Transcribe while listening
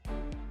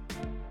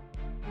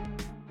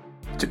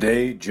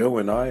Today, Joe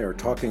and I are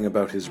talking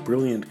about his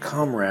brilliant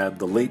comrade,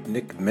 the late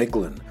Nick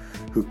Meglin,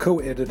 who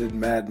co-edited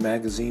Mad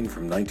Magazine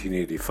from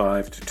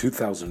 1985 to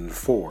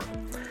 2004.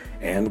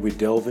 And we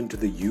delve into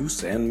the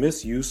use and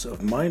misuse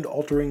of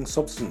mind-altering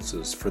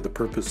substances for the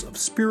purpose of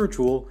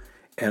spiritual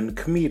and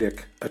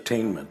comedic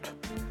attainment.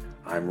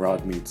 I'm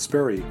Rod Mead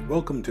Sperry.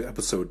 Welcome to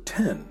episode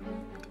 10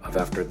 of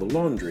After the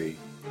Laundry,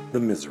 The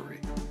Misery.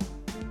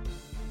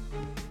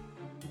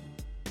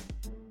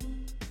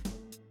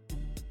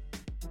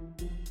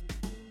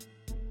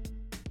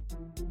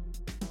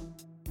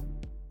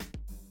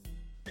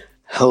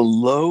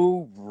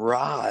 Hello,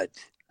 Rod.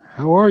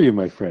 How are you,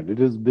 my friend? It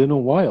has been a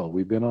while.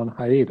 We've been on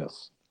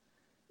hiatus.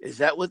 Is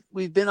that what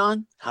we've been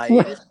on?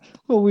 Hiatus?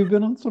 Well, we've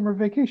been on summer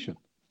vacation.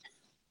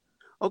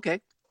 Okay.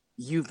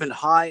 You've been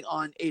high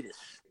on Atis.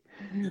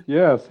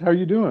 Yes. How are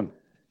you doing?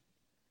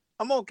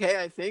 I'm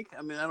okay, I think.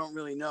 I mean, I don't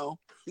really know.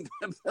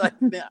 I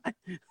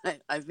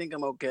think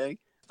I'm okay.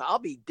 I'll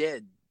be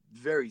dead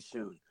very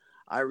soon.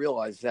 I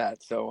realize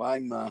that. So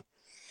I'm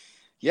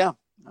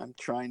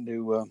trying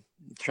to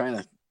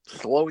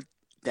slow it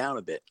down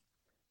a bit.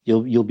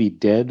 You'll be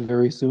dead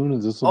very soon?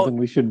 Is this something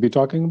we should be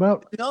talking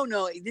about?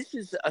 No. This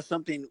is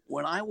something.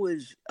 When I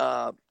was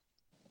a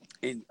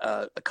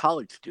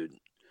college student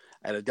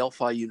at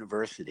Adelphi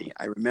University,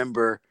 I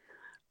remember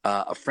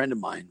a friend of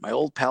mine, my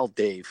old pal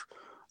Dave.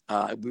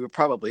 We were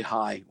probably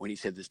high when he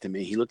said this to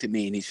me. He looked at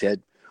me and he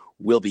said,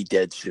 "We'll be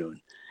dead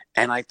soon."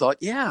 And I thought,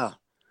 yeah,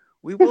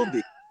 we will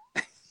be.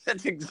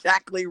 That's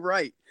exactly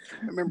right.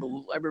 I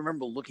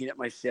remember looking at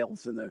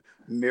myself in the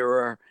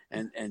mirror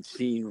and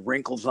seeing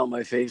wrinkles on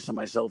my face and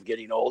myself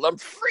getting old. I'm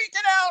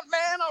freaking out,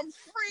 man. I'm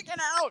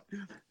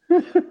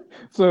freaking out.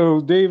 So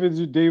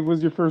Dave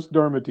was your first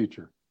Dharma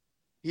teacher.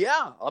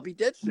 Yeah, I'll be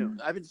dead soon.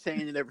 I've been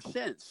saying it ever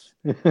since.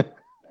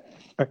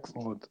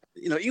 Excellent.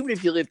 Even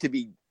if you live to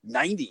be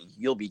 90,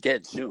 you'll be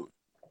dead soon.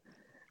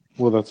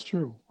 Well, that's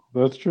true.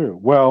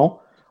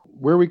 Well,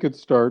 where we could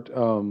start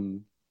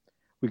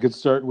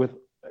with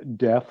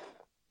death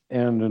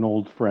and an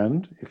old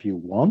friend, if you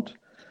want.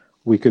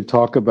 We could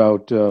talk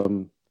about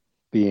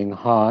being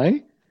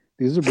high.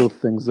 These are both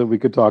things that we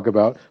could talk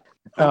about.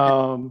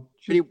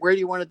 Where do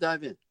you want to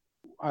dive in?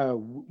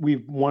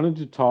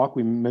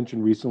 We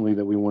mentioned recently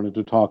that we wanted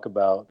to talk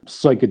about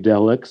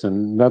psychedelics,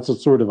 and that's a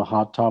sort of a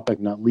hot topic,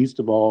 not least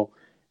of all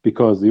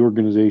because the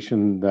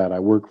organization that I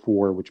work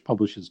for, which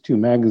publishes 2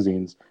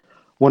 magazines,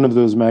 one of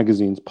those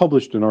magazines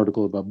published an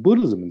article about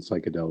Buddhism and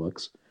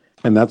psychedelics,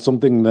 and that's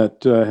something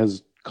that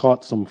has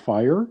caught some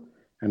fire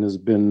and has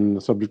been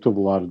the subject of a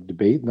lot of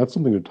debate. And that's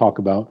something to talk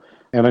about.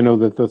 And I know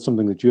that that's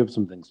something that you have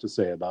some things to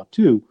say about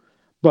too.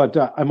 But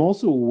I'm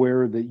also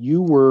aware that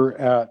you were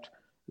at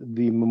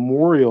the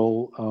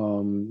memorial,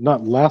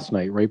 not last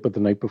night, right, but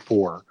the night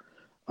before,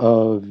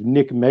 of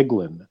Nick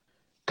Meglin,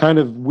 kind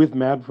of with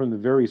Mad from the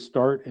very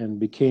start, and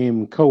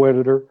became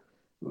co-editor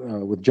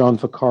with John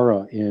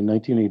Ficarra in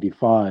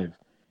 1985.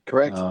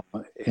 Correct.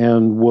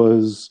 And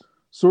was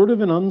sort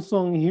of an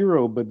unsung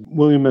hero, but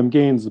William M.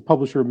 Gaines, the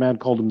publisher of Mad,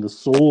 called him the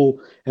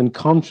soul and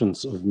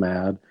conscience of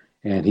Mad.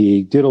 And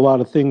he did a lot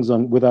of things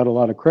without a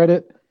lot of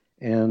credit,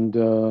 and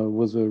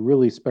was a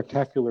really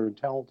spectacular and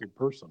talented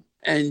person.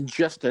 And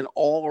just an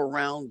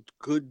all-around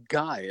good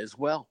guy as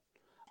well.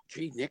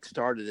 Gee, Nick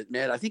started at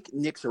Mad. I think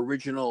Nick's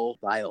original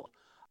style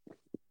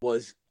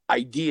was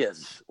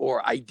Ideas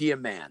or Idea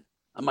Man.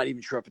 I'm not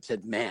even sure if it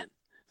said man.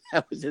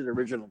 That was his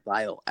original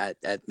style at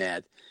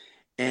Mad.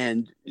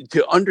 And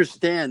to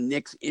understand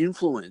Nick's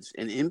influence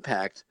and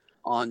impact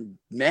on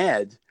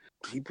Mad,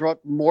 he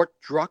brought Mort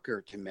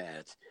Drucker to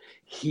Mad.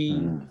 He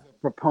was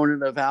a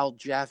proponent of Al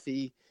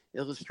Jaffe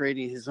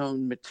illustrating his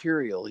own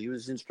material. He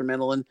was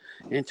instrumental in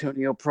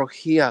Antonio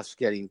Prohias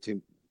getting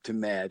to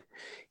Mad.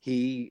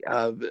 He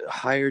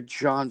hired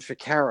John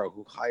Ficarra,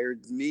 who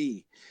hired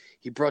me.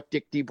 He brought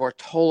Dick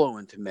DeBartolo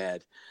into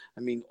Mad.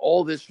 I mean,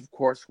 all this, of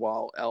course,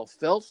 while Al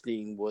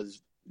Feldstein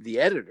was the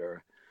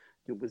editor.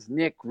 It was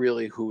Nick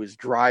really who was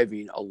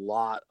driving a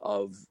lot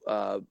of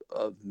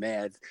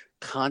Mad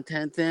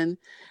content then,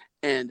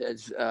 and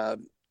as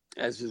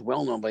is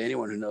well known by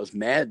anyone who knows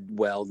Mad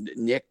well,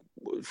 Nick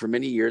for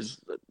many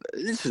years.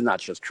 This is not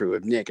just true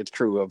of Nick; it's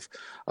true of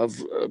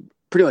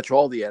pretty much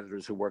all the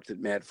editors who worked at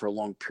Mad for a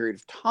long period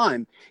of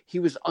time. He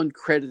was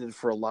uncredited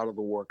for a lot of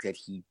the work that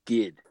he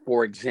did.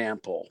 For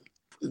example,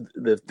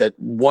 that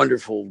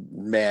wonderful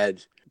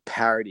Mad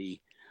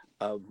parody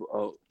of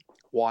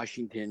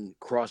Washington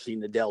crossing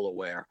the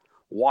Delaware,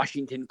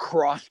 Washington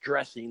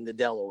cross-dressing the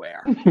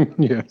Delaware.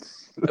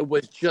 Yes. It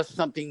was just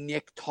something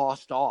Nick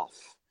tossed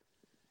off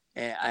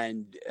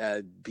and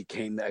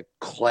became a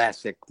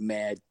classic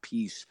Mad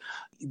piece.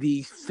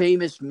 The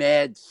famous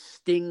Mad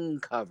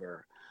Sting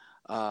cover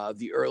of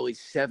the early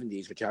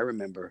 70s, which I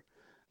remember.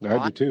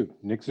 I do too.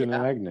 Nixon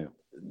and Agnew.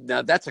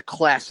 Now, that's a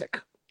classic.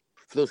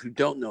 For those who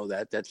don't know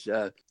that, that's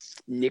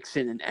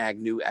Nixon and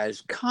Agnew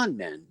as con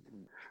men.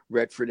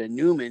 Redford and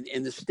Newman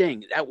in the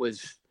Sting. That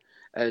was,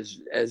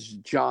 as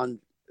John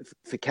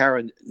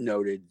Ficarra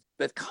noted,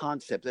 that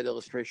concept, that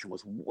illustration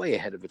was way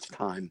ahead of its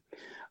time.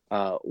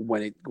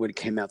 when it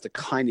came out, the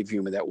kind of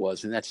humor that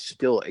was, and that's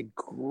still a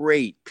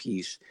great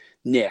piece.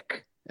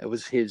 Nick, it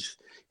was his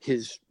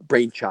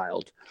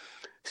brainchild.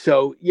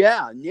 So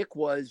yeah, Nick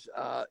was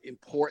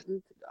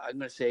important. I'm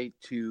going to say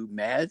to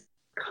Mad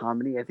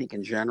comedy. I think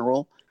in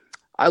general,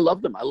 I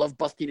loved him. I love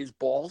busting his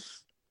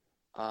balls,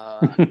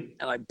 and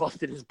I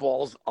busted his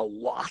balls a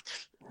lot,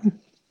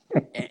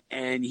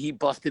 and he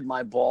busted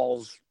my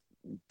balls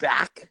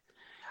back.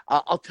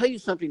 I'll tell you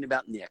something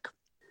about Nick.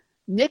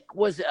 Nick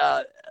was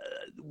a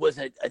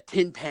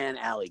Tin Pan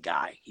Alley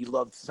guy. He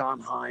loved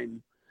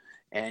Sondheim,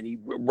 and he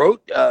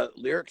wrote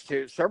lyrics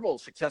to several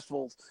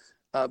successful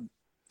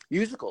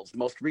musicals.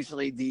 Most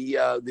recently, the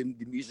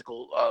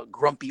musical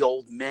Grumpy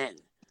Old Men.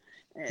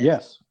 And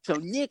yes. So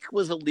Nick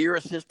was a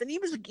lyricist, and he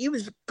was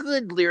a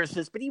good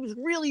lyricist, but he was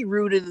really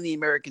rooted in the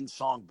American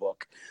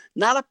songbook.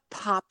 Not a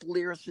pop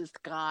lyricist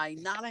guy,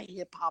 not a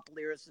hip hop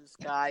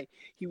lyricist guy.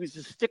 He was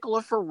a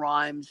stickler for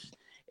rhymes.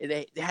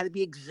 They had to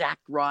be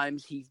exact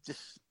rhymes. He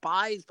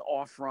despised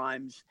off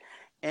rhymes,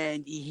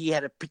 and he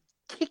had a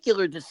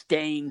particular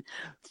disdain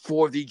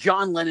for the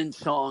John Lennon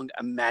song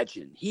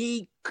Imagine.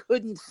 He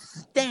couldn't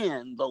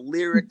stand the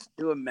lyrics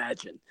to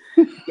Imagine.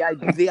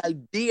 The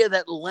idea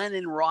that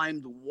Lennon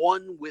rhymed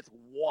one with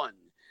one.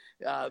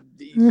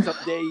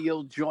 Someday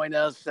you'll join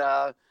us,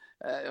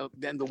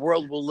 and the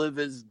world will live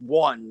as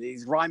one.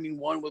 He's rhyming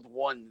one with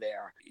one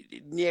there.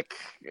 Nick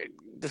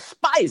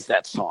despised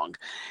that song,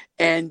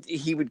 and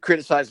he would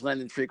criticize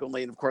Lennon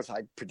frequently. And of course,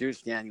 I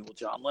produced the annual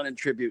John Lennon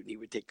tribute, and he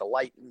would take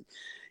delight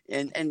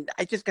and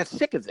I just got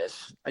sick of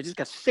this. I just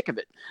got sick of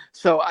it.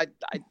 So I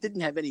didn't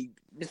have any,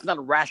 it's not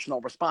a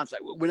rational response.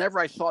 Whenever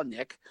I saw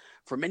Nick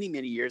for many,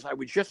 many years, I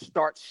would just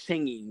start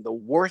singing the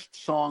worst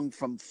song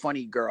from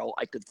Funny Girl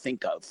I could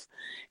think of.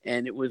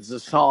 And it was the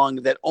song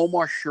that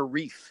Omar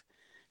Sharif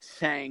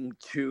sang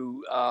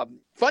to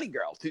Funny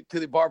Girl, to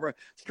the Barbara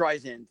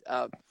Streisand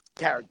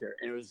character.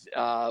 And it was,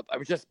 I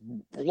would just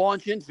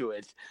launch into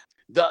it.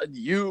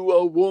 You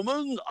a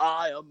woman,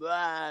 I a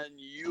man.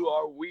 You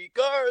are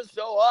weaker,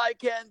 so I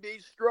can be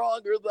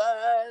stronger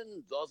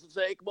than. Doesn't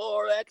take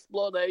more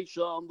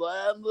explanation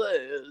than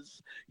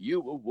this. You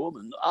a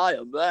woman, I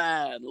a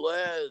man.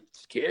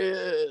 Let's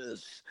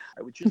kiss.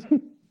 I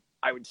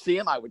would see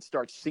him. I would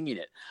start singing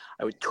it.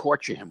 I would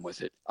torture him with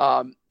it.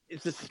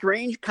 It's a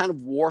strange kind of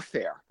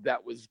warfare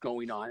that was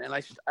going on,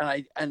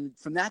 and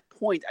from that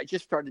point, I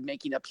just started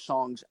making up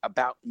songs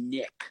about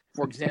Nick.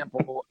 For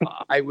example,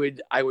 I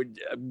would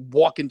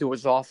walk into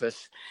his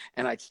office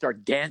and I'd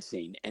start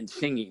dancing and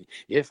singing.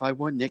 If I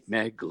were Nick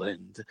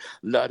Megland,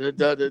 la da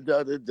da da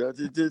da da da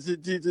da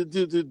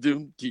da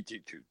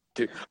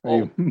da.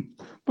 Oh,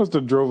 must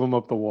have drove him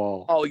up the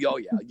wall. Oh,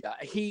 yeah.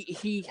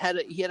 He had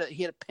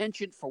a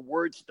penchant for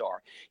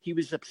WordStar. He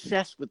was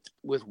obsessed with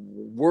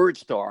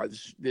WordStar,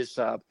 this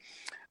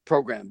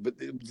program, but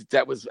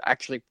that was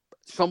actually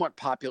somewhat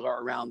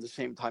popular around the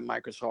same time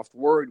Microsoft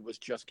Word was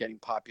just getting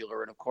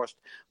popular, and of course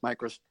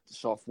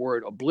Microsoft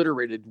Word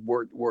obliterated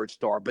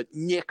WordStar, but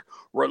Nick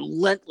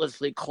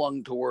relentlessly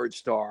clung to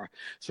WordStar.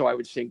 So I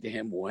would sing to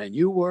him, when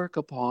you work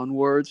upon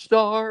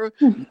WordStar,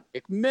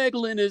 Nick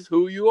Meglin is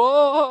who you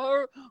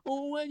are.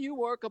 When you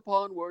work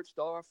upon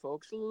WordStar,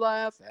 folks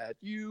laugh at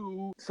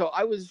you. So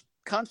I was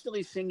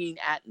constantly singing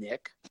at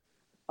Nick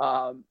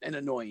and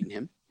annoying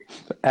him.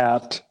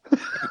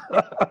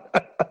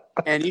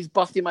 And he's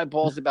busting my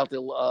balls about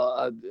the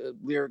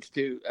lyrics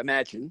to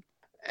Imagine,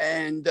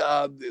 and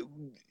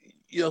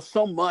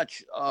so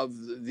much of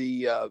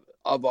the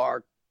of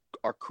our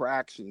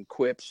cracks and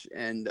quips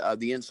and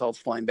the insults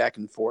flying back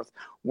and forth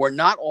were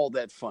not all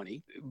that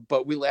funny,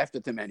 but we laughed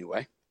at them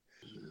anyway.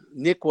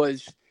 Nick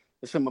was,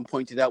 as someone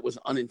pointed out, was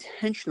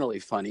unintentionally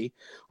funny.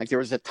 Like there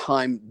was a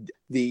time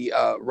the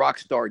rock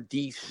star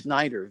Dee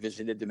Snider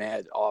visited the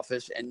Mad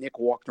office, and Nick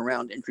walked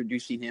around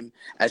introducing him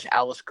as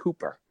Alice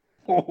Cooper.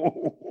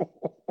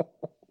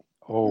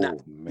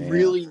 Man.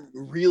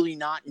 Really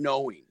not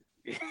knowing.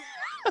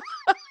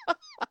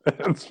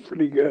 That's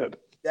pretty good.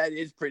 That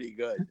is pretty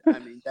good. I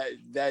mean,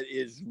 that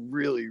is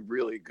really,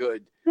 really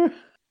good.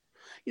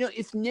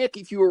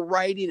 If you were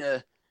writing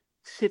a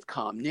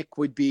sitcom, Nick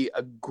would be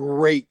a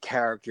great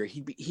character.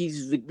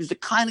 He's the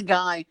kind of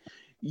guy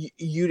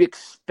you'd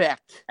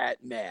expect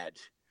at Mad.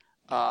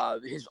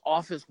 His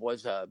office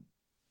was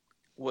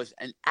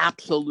an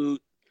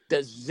absolute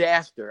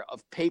disaster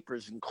of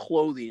papers and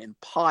clothing and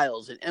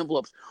piles and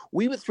envelopes.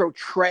 We would throw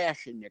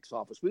trash in Nick's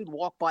office. We'd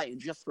walk by and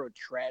just throw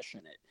trash in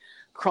it,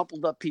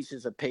 crumpled up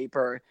pieces of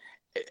paper,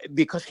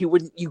 because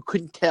you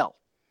couldn't tell.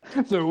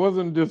 So it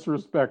wasn't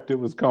disrespect, it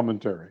was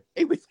commentary.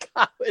 It was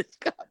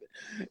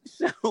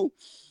so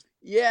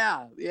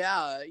yeah.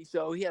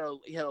 So he had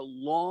a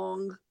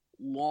long,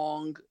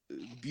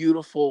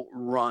 beautiful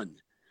run,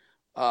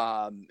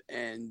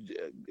 and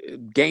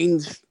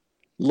Gaines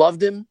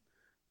loved him.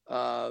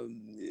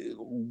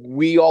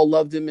 We all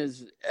loved him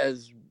as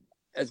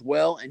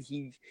well, and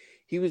he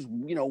was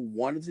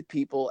one of the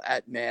people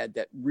at Mad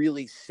that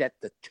really set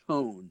the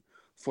tone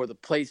for the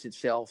place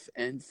itself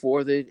and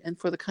for the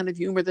kind of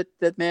humor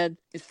that Mad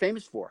is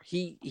famous for.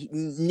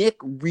 Nick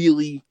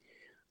really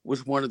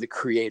was one of the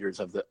creators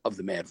of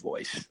the Mad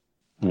Voice.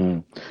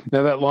 Mm.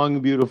 Now, that long,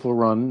 beautiful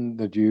run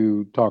that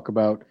you talk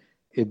about,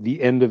 at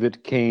the end of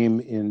it came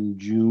in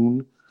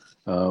June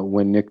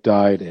when Nick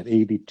died at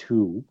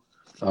 82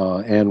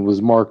 and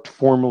was marked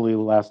formally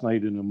last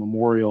night in a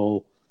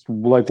memorial.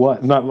 Like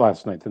what? Not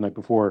last night, the night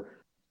before.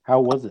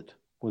 How was it?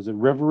 Was it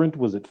reverent?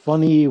 Was it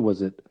funny?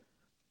 Was it?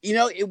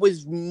 It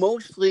was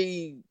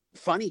mostly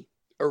funny,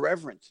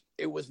 irreverent.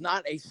 It was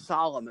not a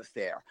solemn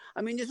affair.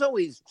 I mean, there's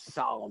always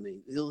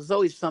solemnity. There's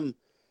always some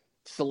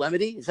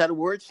solemnity. Is that a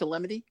word?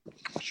 Solemnity?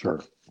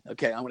 Sure.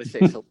 Okay, I'm going to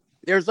say so.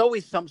 There's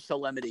always some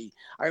solemnity.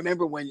 I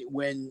remember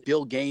when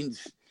Bill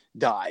Gaines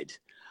died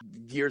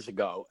years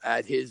ago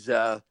at his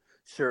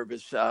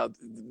service.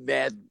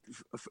 Mad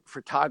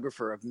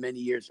photographer of many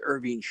years,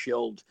 Irving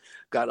Schild,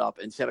 got up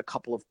and said a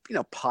couple of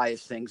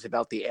pious things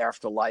about the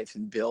afterlife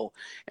and Bill,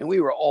 and we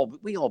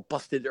all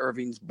busted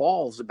Irving's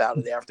balls about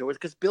it afterwards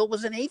because Bill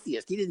was an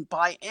atheist. He didn't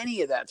buy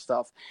any of that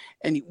stuff,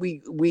 and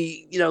we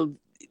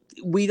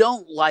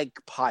don't like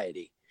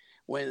piety.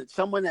 When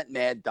someone that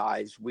mad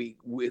dies, we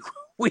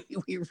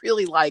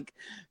really like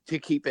to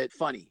keep it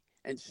funny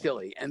and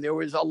silly. And there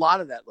was a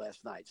lot of that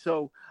last night.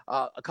 So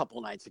a couple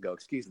of nights ago,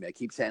 excuse me, I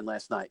keep saying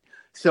last night.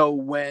 So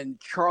when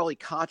Charlie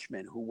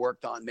Kochman, who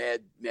worked on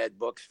Mad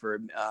Books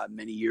for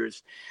many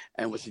years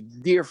and was a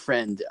dear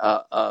friend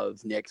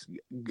of Nick's,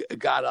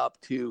 got up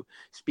to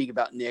speak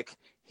about Nick,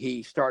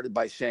 he started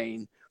by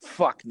saying,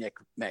 "Fuck Nick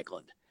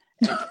Meglin."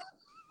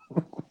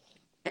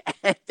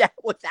 And that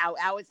was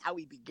how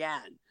he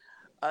began.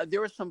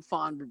 There were some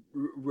fond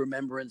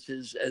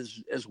remembrances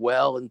as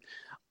well, and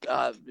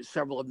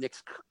several of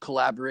Nick's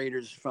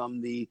collaborators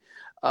from the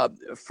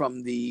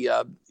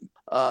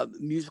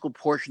musical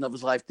portion of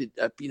his life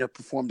that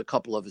performed a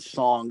couple of his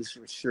songs,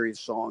 serious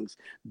songs,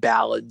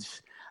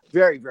 ballads.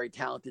 Very, very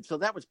talented. So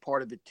that was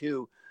part of it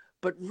too.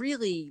 But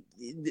really,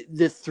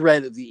 the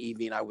thread of the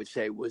evening, I would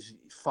say, was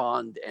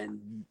fond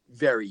and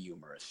very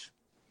humorous.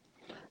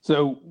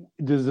 So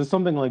does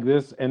something like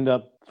this end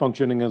up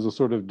functioning as a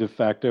sort of de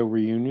facto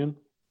reunion?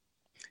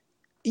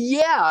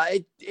 Yeah,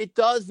 it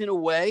does in a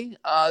way,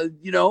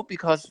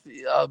 because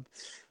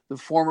the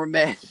former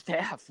Mad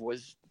staff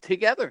was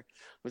together,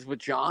 was with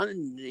John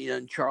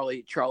and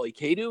Charlie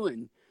Cadu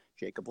and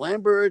Jacob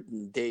Lambert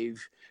and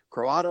Dave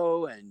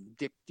Croatto and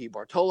Dick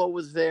DiBartolo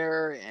was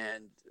there,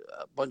 and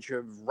a bunch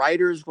of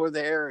writers were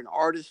there and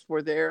artists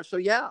were there. So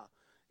yeah,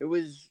 it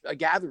was a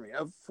gathering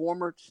of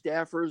former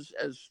staffers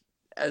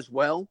as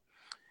well,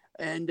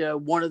 and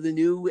one of the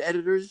new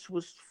editors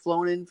was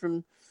flown in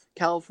from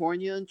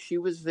California, and she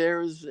was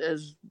there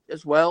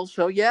as well.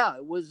 So yeah,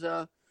 it was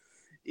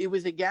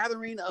a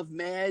gathering of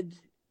mad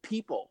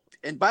people.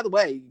 And by the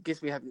way, I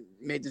guess we haven't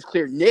made this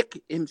clear.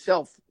 Nick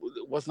himself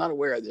was not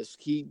aware of this.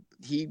 He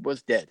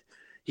was dead.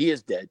 He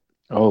is dead.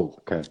 Oh,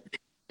 okay.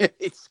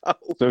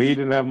 So he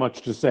didn't have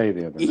much to say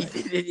the other night.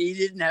 He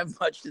didn't have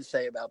much to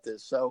say about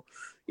this. So,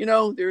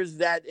 there's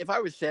that. If I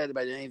was sad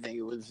about anything,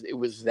 it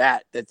was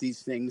that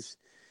these things,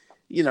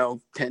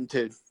 tend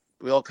to,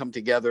 we all come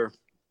together.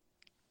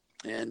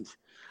 And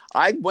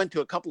I went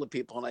to a couple of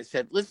people and I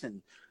said,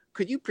 listen,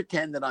 could you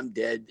pretend that I'm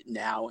dead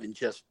now and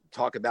just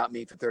talk about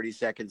me for 30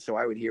 seconds so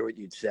I would hear what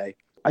you'd say?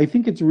 I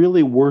think it's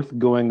really worth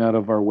going out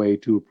of our way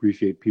to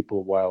appreciate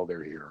people while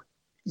they're here.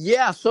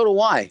 Yeah, so do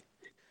I.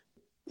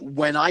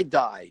 When I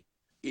die,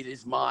 it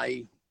is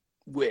my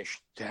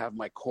wish to have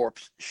my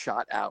corpse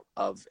shot out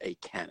of a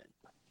cannon.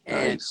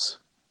 Nice.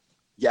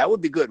 Yeah, it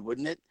would be good,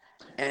 wouldn't it?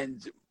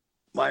 And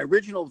my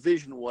original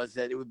vision was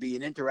that it would be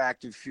an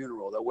interactive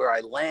funeral, that where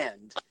I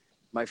land,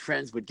 my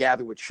friends would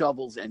gather with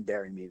shovels and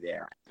bury me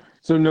there.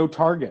 So no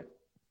target.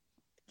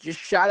 Just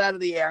shot out of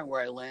the air, and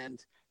where I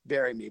land,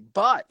 bury me.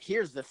 But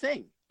here's the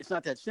thing. It's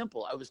not that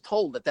simple. I was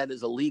told that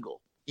is illegal.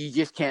 You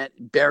just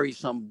can't bury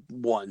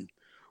someone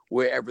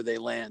wherever they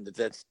land.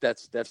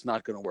 That's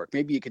not going to work.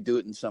 Maybe you could do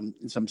it in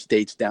some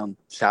states down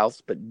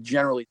south, but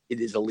generally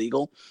it is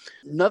illegal.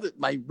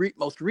 My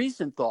most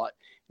recent thought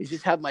is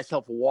just have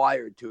myself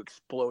wired to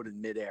explode in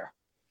midair.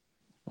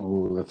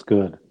 Oh, that's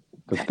good.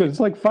 That's good. It's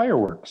like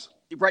fireworks.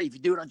 Right. If you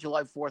do it on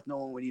July 4th, no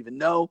one would even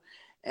know.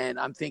 And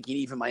I'm thinking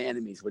even my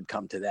enemies would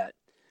come to that,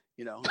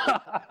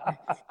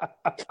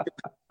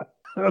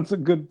 That's a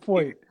good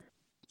point.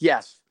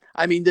 Yes.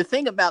 I mean, the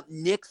thing about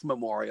Nick's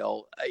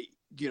memorial,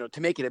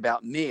 to make it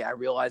about me, I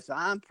realized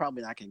I'm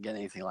probably not going to get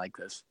anything like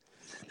this.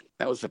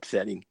 That was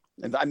upsetting.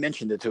 And I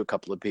mentioned it to a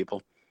couple of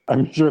people.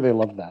 I'm sure they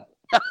love that.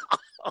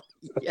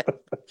 Yeah.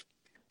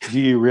 Do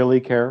you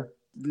really care?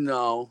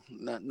 No,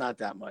 not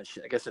that much.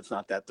 I guess it's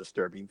not that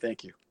disturbing.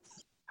 Thank you.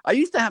 I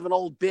used to have an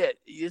old bit.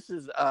 This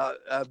is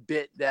a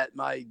bit that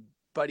my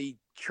buddy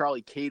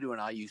Charlie Cadu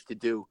and I used to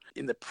do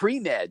in the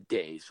pre-Mad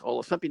days.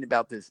 Although something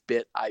about this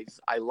bit I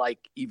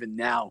like even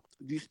now.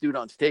 We used to do it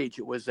on stage.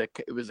 It was a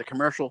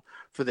commercial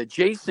for the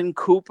Jason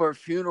Cooper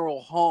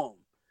Funeral Home.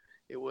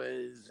 It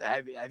was,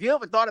 have you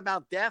ever thought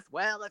about death?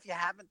 Well, if you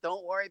haven't,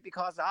 don't worry,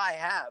 because I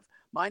have.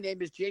 My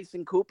name is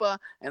Jason Cooper,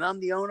 and I'm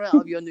the owner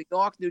of your New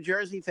York, New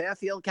Jersey,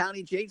 Fairfield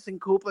County Jason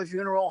Cooper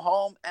Funeral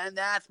Home, and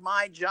that's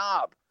my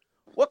job.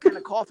 What kind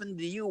of coffin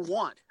do you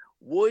want?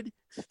 wood,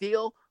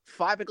 steel,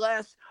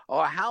 fiberglass,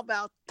 or how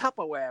about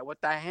Tupperware with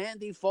the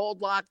handy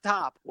fold lock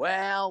top?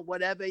 Well,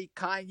 whatever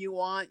kind you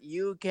want,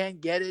 you can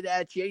get it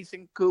at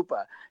Jason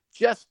Cooper.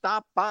 Just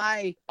stop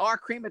by our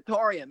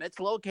crematorium. It's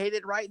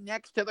located right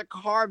next to the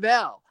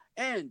Carvel.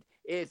 And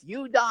if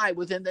you die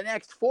within the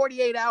next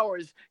 48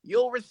 hours,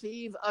 you'll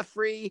receive a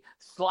free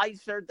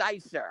slicer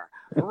dicer.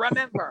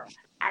 Remember,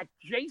 at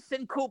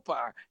Jason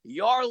Cooper,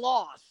 your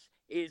loss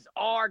is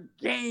our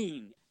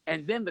gain.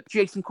 And then the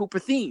Jason Cooper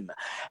theme.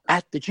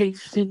 At the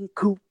Jason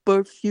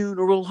Cooper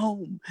Funeral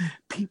Home,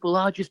 people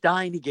are just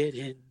dying to get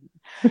in.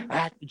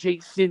 At the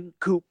Jason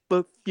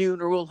Cooper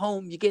Funeral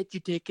Home, you get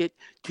your ticket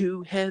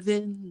to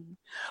heaven.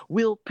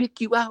 We'll pick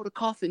you out a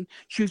coffin,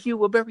 choose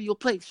you a burial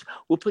place.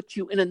 We'll put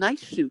you in a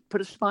nice suit, put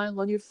a smile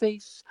on your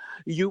face.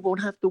 You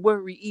won't have to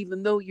worry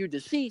even though you're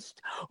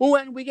deceased.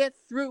 When we get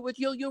through with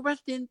you, you'll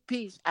rest in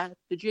peace. At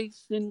the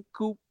Jason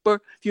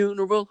Cooper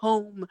Funeral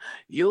Home,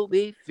 you'll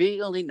be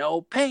feeling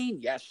no pain.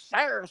 Yes,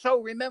 sir.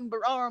 So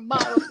remember our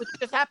motto, which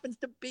just happens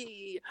to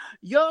be,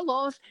 your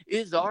loss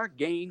is our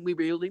gain. We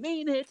really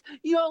mean it.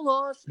 Your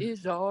loss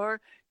is our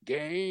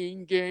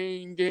gain,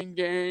 gain, gain,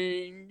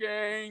 gain,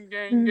 gain,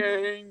 gain,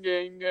 gain,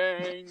 gain,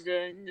 gain,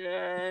 gain,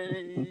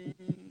 gain.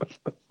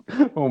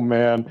 Oh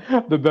man,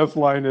 the best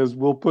line is,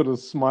 "We'll put a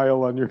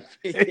smile on your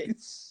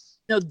face."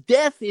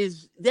 Death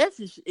is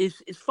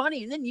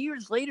funny. And then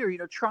years later,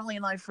 Charlie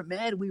and I from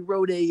Mad, we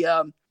wrote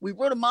a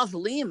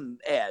mausoleum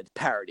ad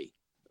parody.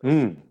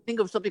 Think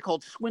of something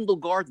called Swindle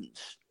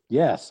Gardens.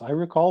 Yes, I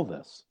recall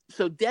this.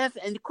 So death,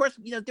 and of course,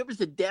 there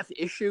was a death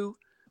issue.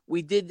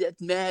 We did that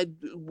Mad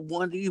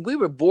one. We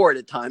were bored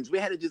at times. We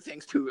had to do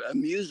things to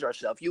amuse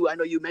ourselves. I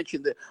know you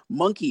mentioned the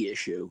monkey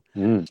issue,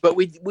 but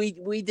we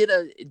did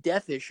a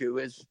death issue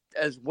as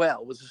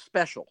well. It was a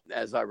special,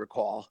 as I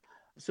recall.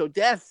 So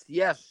death,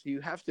 yes, you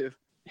have to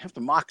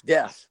mock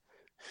death.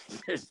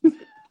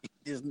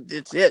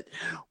 It's it.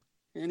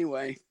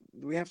 Anyway,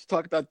 do we have to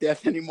talk about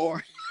death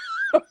anymore?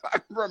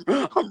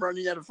 I'm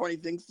running out of funny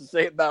things to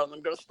say about it.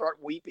 I'm going to start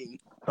weeping.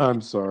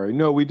 I'm sorry.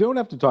 No, we don't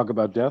have to talk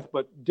about death,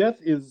 but death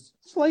is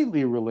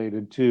slightly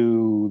related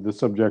to the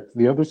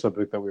other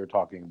subject that we were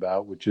talking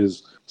about, which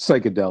is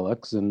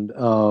psychedelics. And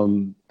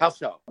how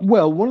so?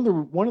 Well,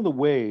 one of the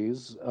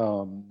ways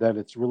that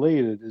it's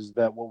related is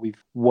that I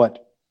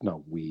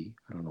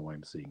don't know why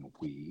I'm saying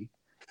we.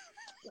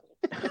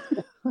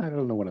 I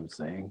don't know what I'm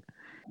saying.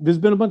 There's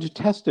been a bunch of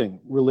testing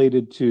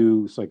related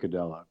to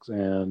psychedelics,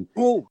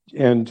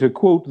 and to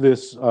quote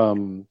this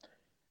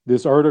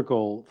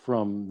article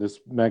from this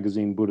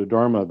magazine Buddha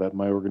Dharma that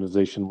my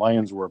organization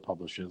Lions Roar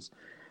publishes,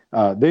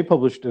 they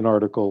published an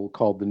article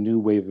called "The New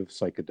Wave of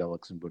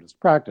Psychedelics in Buddhist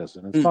Practice,"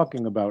 and it's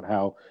talking about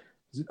how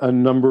a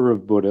number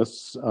of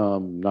Buddhists,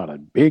 not a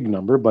big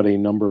number, but a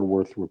number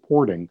worth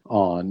reporting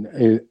on,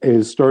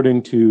 is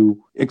starting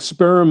to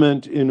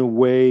experiment in a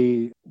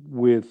way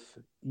with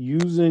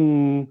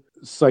using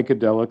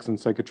psychedelics and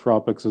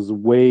psychotropics as a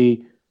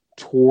way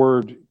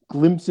toward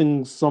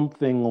glimpsing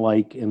something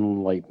like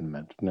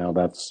enlightenment. Now,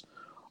 that's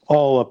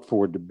all up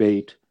for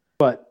debate.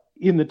 But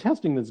in the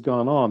testing that's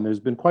gone on,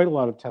 there's been quite a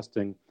lot of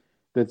testing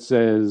that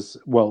says,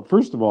 well,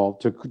 first of all,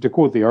 to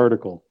quote the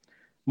article,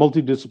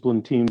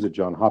 multidiscipline teams at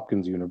Johns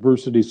Hopkins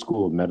University,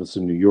 School of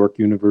Medicine, New York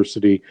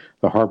University,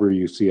 the Harbor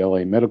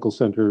UCLA Medical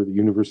Center, the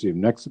University of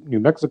New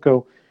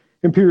Mexico,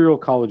 Imperial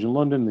College in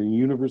London, and the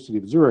University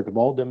of Zurich have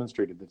all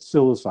demonstrated that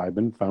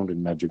psilocybin, found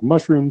in magic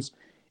mushrooms,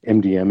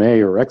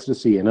 MDMA or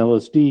ecstasy, and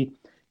LSD,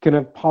 can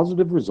have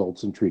positive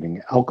results in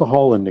treating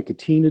alcohol and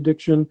nicotine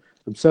addiction,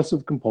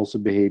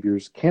 obsessive-compulsive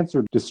behaviors,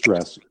 cancer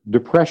distress,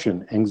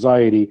 depression,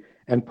 anxiety,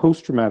 and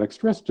post-traumatic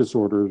stress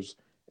disorders,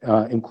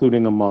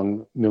 including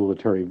among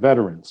military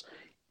veterans.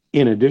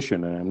 In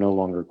addition, and I'm no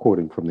longer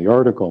quoting from the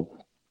article,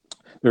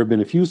 there have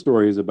been a few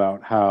stories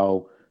about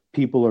how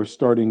people are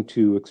starting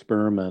to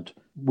experiment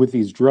with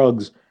these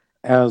drugs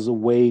as a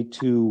way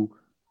to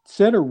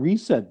set a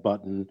reset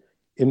button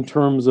in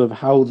terms of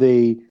how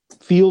they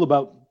feel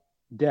about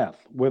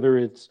death, whether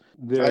it's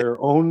their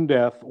own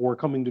death or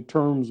coming to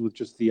terms with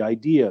just the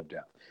idea of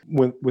death.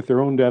 With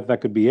their own death,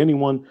 that could be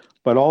anyone,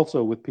 but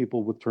also with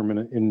people with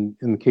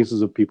in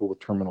cases of people with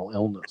terminal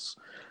illness.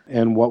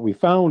 And what we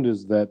found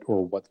is that,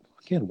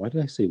 why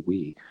did I say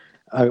we?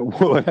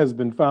 What has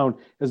been found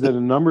is that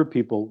a number of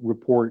people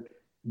report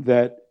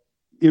that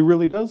it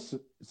really does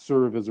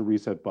serve as a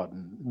reset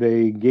button.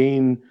 They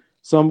gain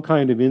some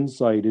kind of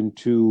insight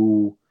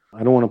into,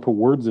 I don't want to put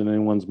words in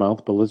anyone's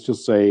mouth, but let's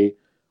just say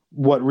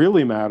what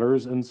really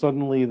matters. And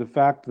suddenly the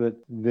fact that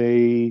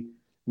they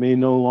may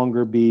no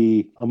longer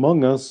be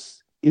among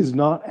us is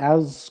not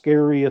as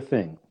scary a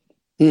thing.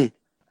 And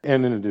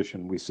in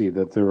addition, we see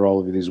that there are all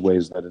of these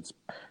ways that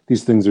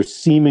these things are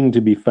seeming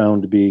to be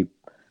found to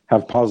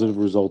have positive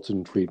results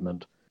in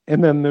treatment.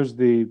 And then there's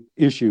the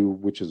issue,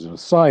 which is a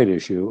side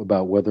issue,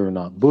 about whether or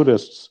not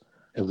Buddhists,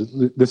 and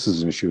this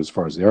is an issue as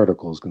far as the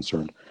article is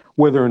concerned,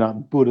 whether or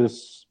not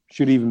Buddhists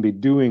should even be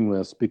doing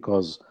this,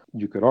 because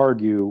you could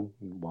argue,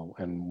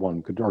 and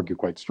one could argue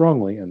quite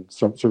strongly, and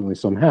certainly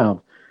some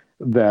have,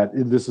 that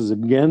this is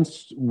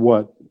against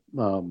what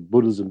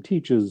Buddhism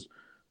teaches.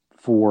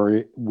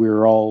 For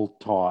we're all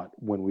taught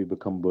when we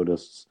become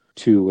Buddhists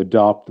to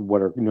adopt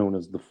what are known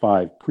as the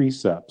 5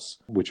 precepts,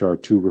 which are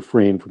to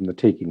refrain from the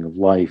taking of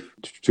life,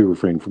 to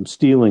refrain from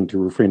stealing, to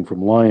refrain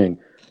from lying,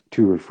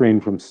 to refrain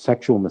from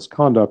sexual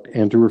misconduct,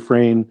 and to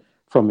refrain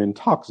from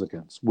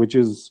intoxicants, which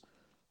is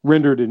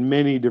rendered in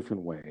many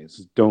different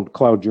ways. Don't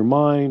cloud your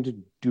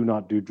mind, do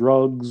not do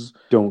drugs,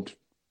 don't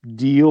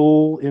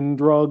deal in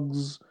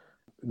drugs.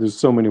 There's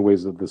so many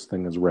ways that this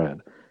thing is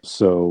read.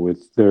 So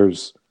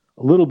there's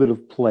a little bit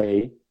of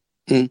play.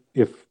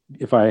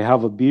 If I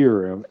have a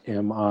beer,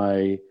 am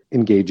I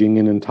engaging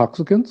in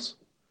intoxicants?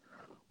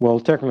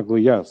 Well,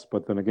 technically, yes,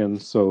 but then again,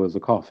 so is a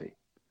coffee.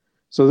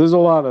 So there's a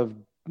lot of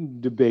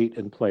debate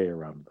and play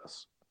around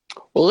this.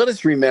 Well, let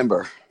us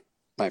remember,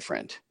 my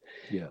friend,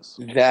 yes,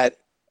 that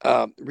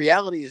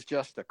reality is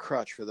just a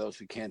crutch for those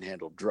who can't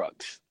handle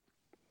drugs.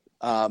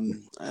 I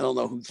don't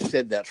know who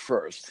said that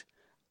first.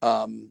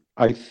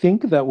 I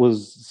think that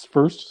was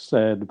first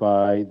said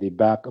by the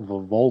back of a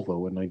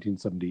Volvo in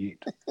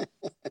 1978.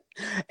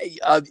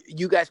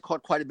 You guys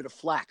caught quite a bit of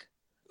flack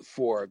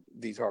for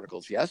these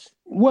articles, yes?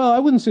 Well, I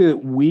wouldn't say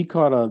that we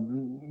caught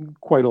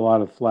quite a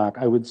lot of flack.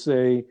 I would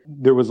say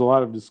there was a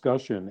lot of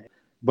discussion,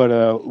 but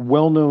a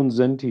well-known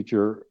Zen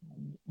teacher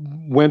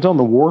went on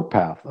the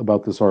warpath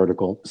about this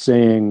article,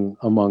 saying,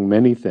 among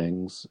many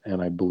things,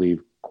 and I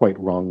believe quite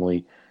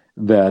wrongly,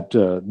 that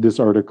this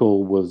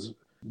article was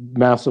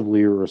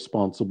massively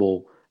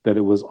irresponsible, that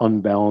it was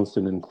unbalanced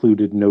and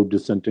included no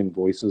dissenting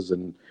voices,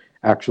 and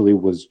actually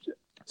was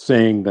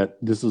saying that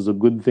this is a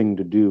good thing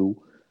to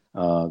do.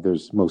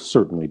 There's most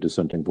certainly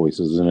dissenting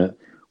voices in it.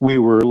 We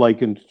were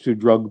likened to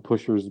drug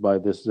pushers by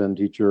this Zen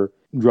teacher.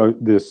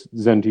 This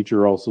Zen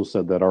teacher also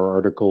said that our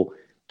article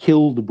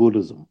killed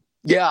Buddhism.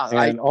 Yeah,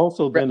 and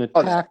also then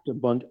attacked a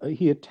bunch.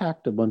 He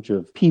attacked a bunch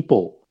of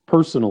people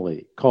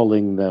personally,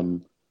 calling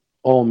them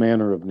all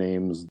manner of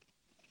names.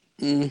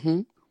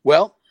 Mm-hmm.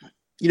 Well,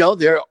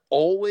 there are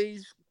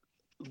always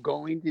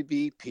going to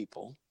be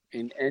people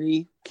in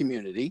any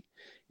community,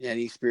 in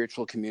any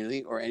spiritual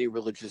community or any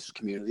religious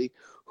community,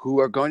 who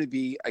are going to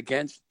be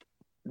against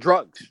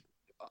drugs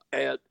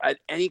at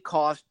any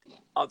cost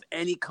of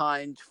any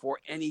kind for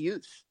any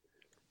use.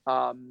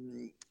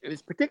 It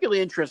is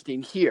particularly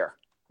interesting here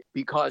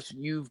because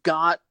you've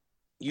got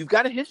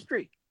a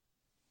history.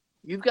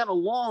 You've got a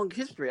long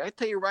history. I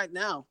tell you right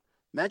now,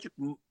 magic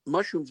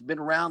mushrooms have been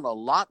around a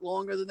lot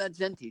longer than that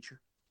Zen teacher.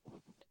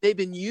 They've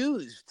been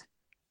used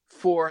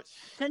for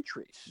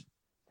centuries.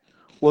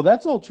 Well,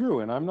 that's all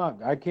true, and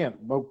I can't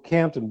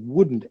and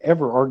wouldn't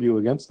ever argue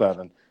against that,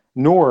 and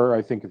nor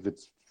I think if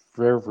it's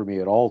fair for me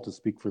at all to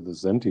speak for the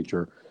Zen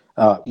teacher,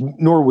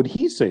 nor would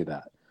he say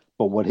that.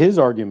 But what his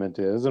argument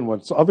is, and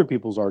what other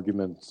people's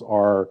arguments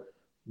are,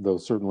 though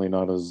certainly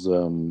not as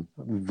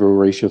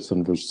voracious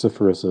and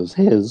vociferous as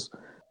his,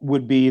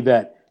 would be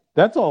that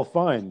that's all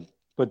fine,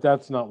 but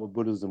that's not what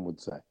Buddhism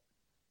would say.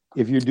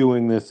 If you're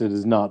doing this, it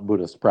is not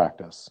Buddhist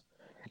practice.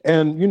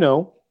 And,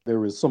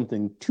 there is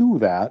something to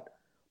that.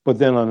 But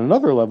then on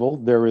another level,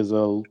 there is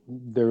a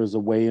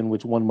way in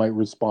which one might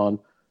respond,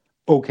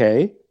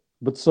 okay,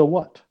 but so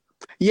what?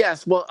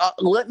 Yes, well,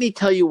 let me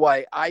tell you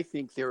why I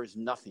think there is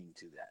nothing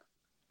to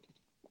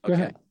that.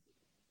 Okay.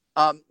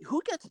 Go ahead.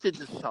 Who gets to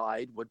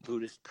decide what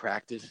Buddhist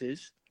practice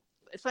is?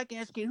 It's like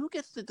asking who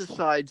gets to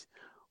decide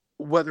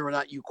whether or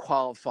not you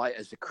qualify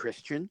as a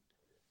Christian.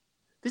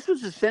 This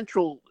was a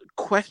central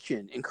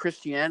question in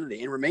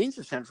Christianity and remains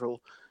a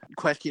central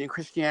question in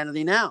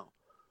Christianity now.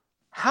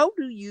 How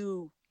do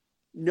you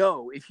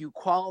know if you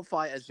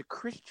qualify as a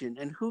Christian,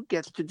 and who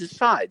gets to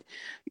decide?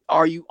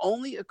 Are you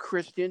only a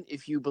Christian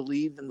if you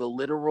believe in the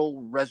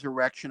literal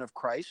resurrection of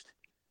Christ?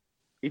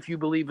 If you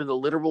believe in the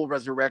literal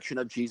resurrection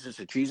of Jesus,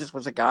 that Jesus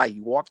was a guy,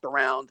 he walked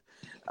around,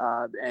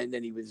 and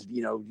then he was,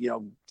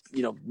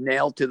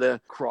 nailed to the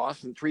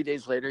cross, and 3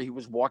 days later he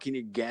was walking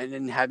again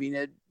and having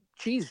a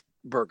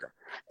cheeseburger.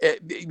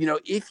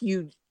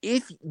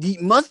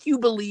 Must you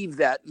believe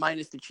that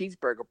minus the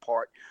cheeseburger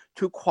part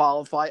to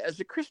qualify as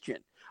a Christian?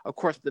 Of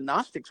course, the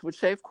Gnostics would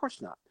say, of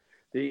course not.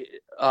 The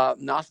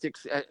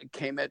Gnostics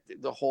came at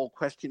the whole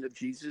question of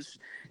Jesus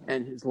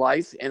and his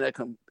life in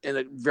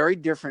a very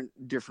different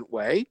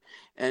way,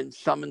 and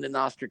some in the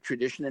Gnostic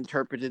tradition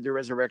interpreted the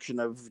resurrection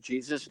of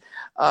Jesus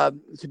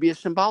to be a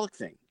symbolic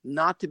thing,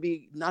 not to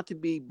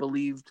be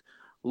believed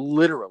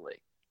literally.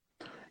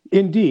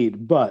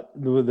 Indeed, but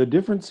the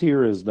difference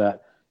here is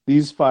that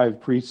these 5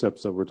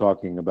 precepts that we're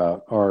talking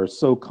about are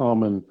so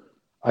common,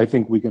 I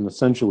think we can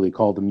essentially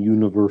call them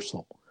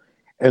universal.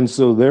 And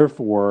so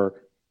therefore,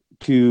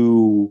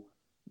 to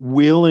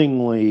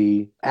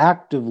willingly,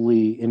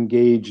 actively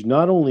engage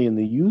not only in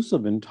the use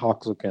of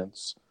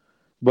intoxicants,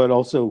 but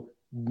also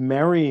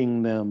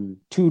marrying them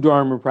to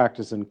Dharma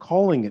practice and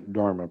calling it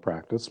Dharma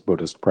practice,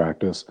 Buddhist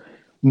practice,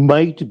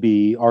 might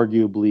be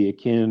arguably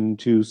akin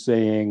to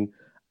saying,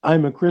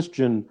 I'm a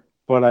Christian,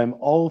 but I'm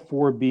all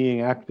for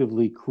being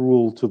actively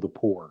cruel to the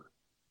poor.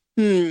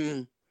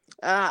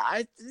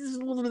 This is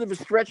a little bit of a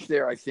stretch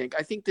there. I think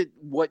that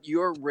what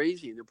you're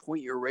raising, the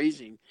point you're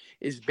raising,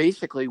 is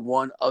basically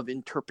one of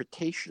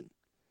interpretation,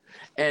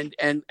 and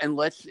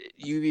let's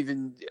you've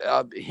even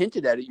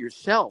hinted at it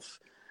yourself.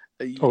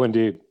 Oh,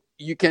 indeed.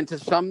 You can, to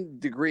some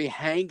degree,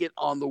 hang it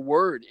on the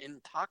word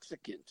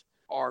intoxicant.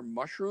 Are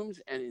mushrooms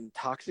an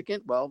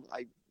intoxicant? Well,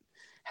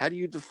 how do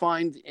you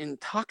define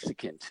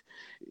intoxicant?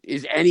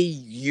 Is any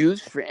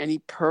use for any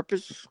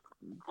purpose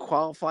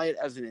qualify it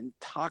as an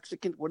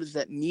intoxicant? What does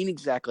that mean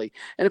exactly?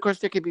 And of course,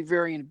 there could be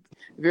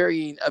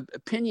varying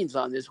opinions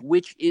on this,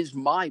 which is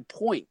my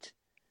point.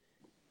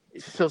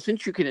 So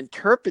since you can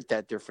interpret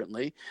that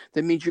differently,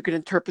 that means you can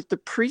interpret the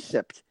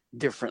precept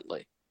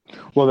differently.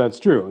 Well, that's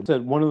true.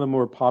 That one of the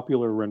more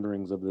popular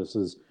renderings of this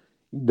is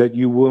that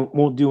you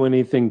won't do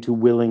anything to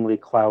willingly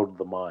cloud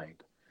the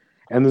mind.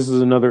 And this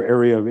is another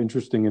area of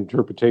interesting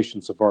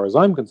interpretation so far as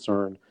I'm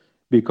concerned,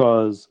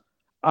 because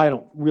I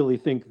don't really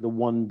think the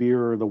one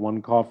beer or the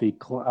one coffee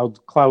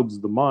clouds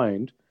the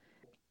mind.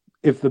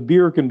 If the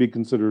beer can be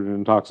considered an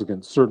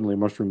intoxicant, certainly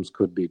mushrooms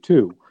could be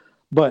too.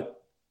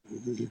 But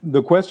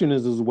the question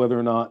is whether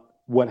or not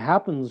what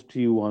happens to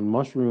you on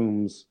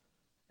mushrooms,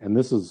 and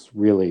this is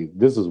where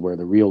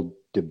the real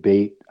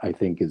debate, I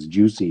think, is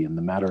juicy in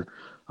the matter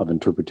of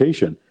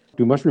interpretation.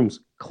 Do mushrooms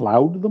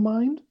cloud the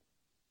mind?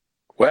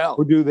 Well,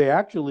 or do they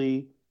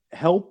actually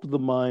help the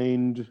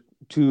mind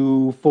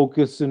to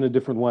focus in a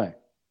different way?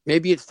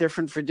 Maybe it's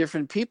different for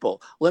different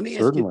people. Let me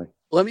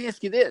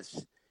ask you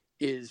this.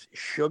 Is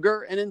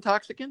sugar an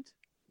intoxicant?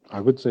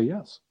 I would say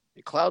yes.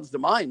 It clouds the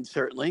mind,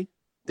 certainly.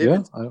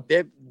 There have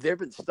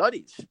been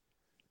studies.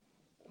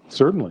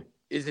 Certainly.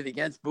 Is it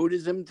against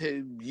Buddhism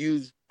to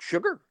use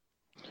sugar?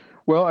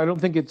 Well, I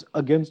don't think it's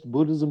against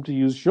Buddhism to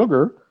use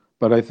sugar,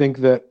 but I think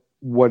that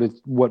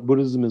what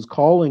Buddhism is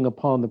calling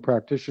upon the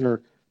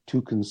practitioner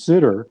to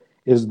consider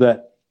is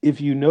that if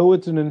you know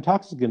it's an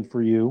intoxicant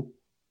for you,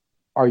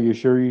 are you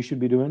sure you should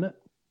be doing it?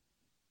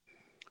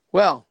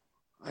 Well,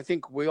 I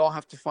think we all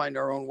have to find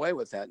our own way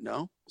with that,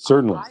 no?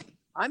 Certainly.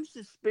 I'm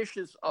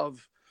suspicious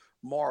of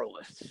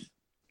moralists.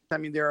 I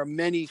mean, there are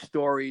many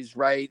stories,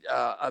 right,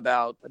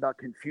 about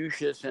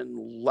Confucius and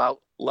Lao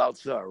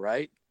Tzu,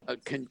 right?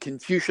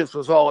 Confucius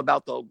was all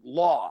about the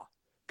law.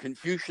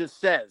 Confucius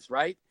says,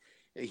 right?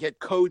 He had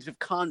codes of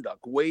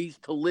conduct, ways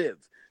to live.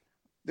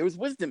 There was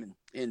wisdom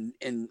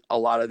in a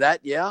lot of that,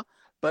 yeah.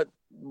 But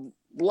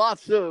Lao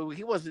Tzu,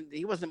 he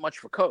wasn't much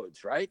for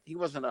codes, right? He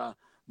wasn't a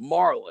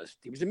moralist.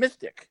 He was a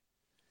mystic.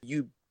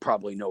 You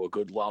probably know a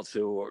good Lao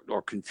Tzu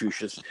or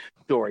Confucius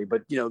story,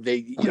 but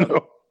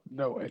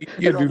No,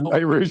 I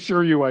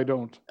reassure you I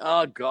don't.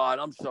 Oh God,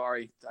 I'm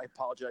sorry. I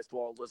apologize to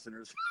all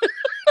listeners.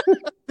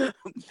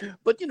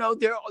 But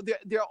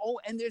they're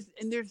all, and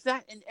there's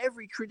that in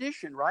every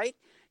tradition, right?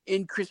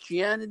 In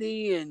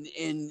Christianity and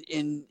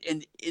in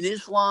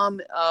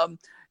Islam,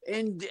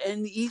 and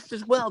the East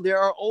as well. There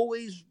are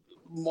always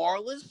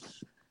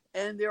moralists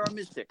and there are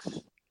mystics.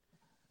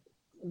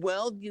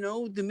 Well,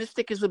 the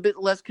mystic is a bit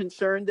less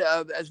concerned.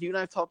 As you and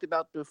I have talked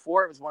about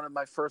before, it was one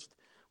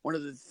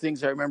of the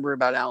things I remember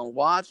about Alan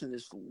Watts, and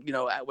this,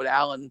 what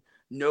Alan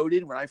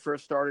noted when I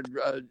first started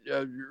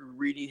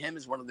reading him,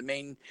 is one of the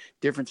main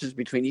differences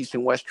between East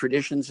and West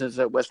traditions is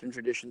that Western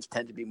traditions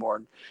tend to be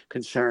more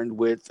concerned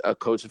with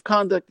codes of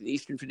conduct, and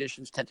Eastern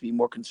traditions tend to be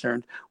more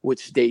concerned with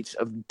states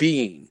of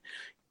being.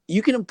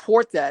 You can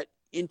import that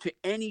into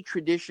any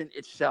tradition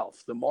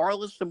itself. The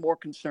moralists are more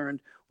concerned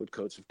with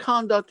codes of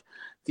conduct.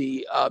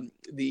 The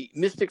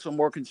mystics are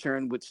more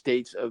concerned with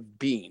states of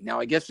being. Now,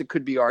 I guess it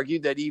could be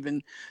argued that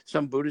even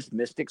some Buddhist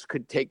mystics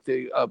could take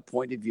the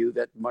point of view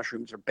that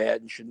mushrooms are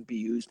bad and shouldn't be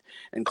used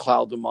and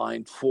cloud the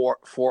mind for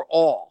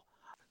all.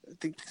 I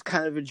think it's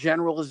kind of a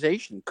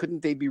generalization.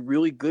 Couldn't they be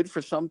really good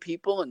for some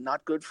people and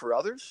not good for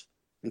others?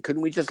 And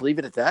couldn't we just leave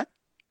it at that?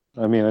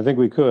 I mean, I think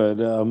we could.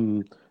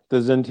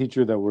 The Zen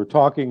teacher that we're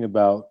talking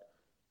about,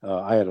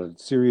 I had a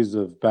series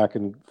of back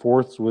and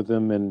forths with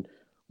him, and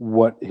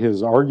what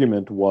his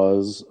argument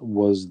was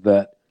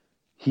that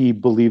he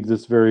believed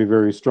this very,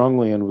 very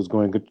strongly and was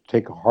going to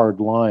take a hard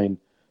line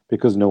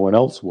because no one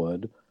else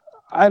would.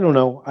 I don't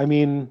know. I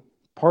mean,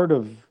 part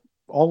of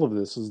all of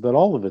this is that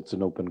all of it's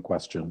an open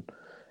question.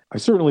 I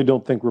certainly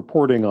don't think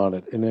reporting on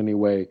it in any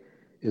way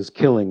is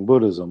killing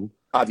Buddhism.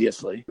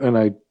 Obviously. And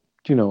I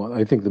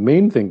think the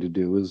main thing to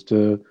do is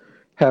to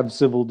have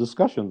civil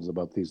discussions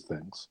about these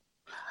things.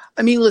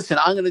 I mean, listen,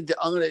 I'm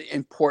gonna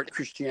import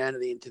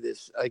Christianity into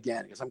this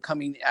again because I'm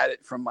coming at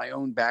it from my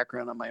own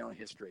background and my own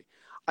history.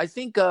 I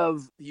think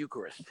of the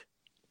Eucharist.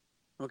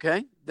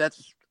 Okay,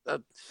 that's a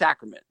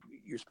sacrament.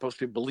 You're supposed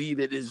to believe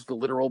it is the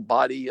literal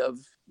body of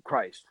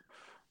Christ,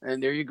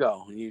 and there you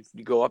go. And you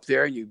go up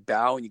there and you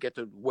bow and you get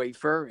the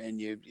wafer, and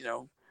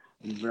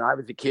when I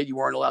was a kid, you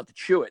weren't allowed to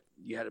chew it.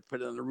 You had to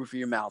put it on the roof of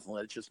your mouth and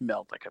let it just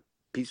melt like a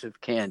piece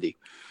of candy,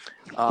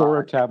 or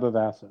a tab of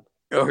acid.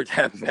 Or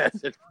tab of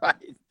acid, right?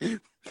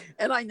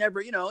 And I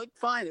never,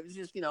 fine. It was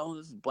just, this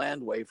is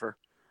bland wafer.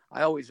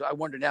 I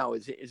wonder now,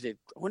 is it?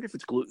 I wonder if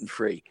it's gluten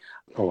free.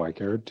 Oh, I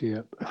guarantee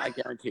it. I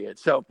guarantee it.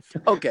 So,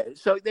 okay,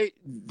 so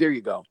there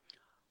you go.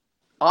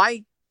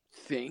 I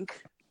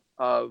think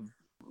of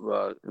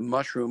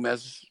mushroom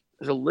as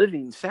a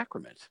living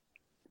sacrament.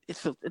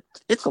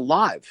 It's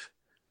alive.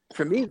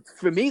 For me,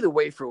 the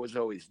wafer was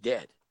always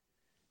dead.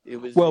 It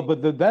was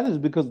that is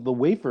because the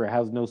wafer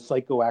has no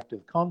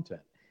psychoactive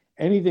content.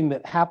 Anything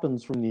that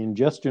happens from the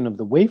ingestion of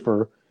the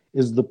wafer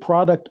is the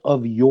product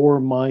of your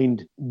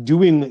mind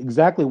doing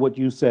exactly what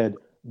you said,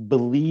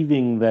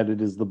 believing that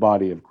it is the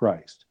body of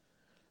Christ.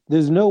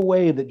 There's no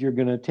way that you're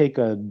going to take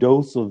a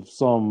dose of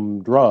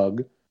some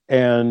drug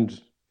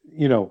and,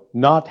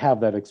 not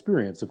have that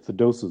experience if the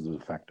dose is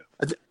effective.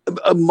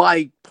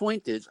 My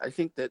point is, I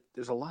think that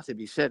there's a lot to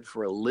be said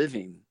for a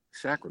living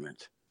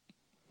sacrament.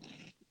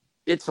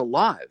 It's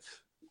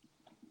alive.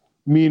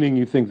 Meaning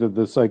you think that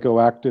the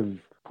psychoactive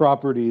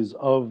properties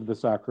of the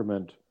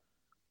sacrament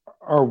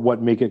are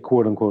what make it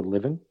quote unquote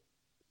living?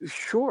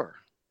 Sure.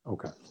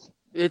 Okay.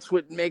 It's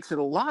what makes it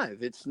alive.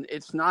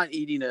 It's not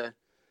eating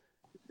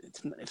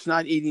it's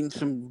not eating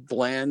some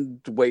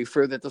bland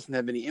wafer that doesn't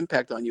have any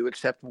impact on you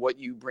except what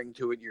you bring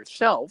to it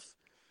yourself.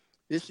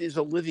 This is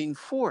a living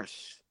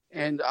force.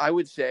 And I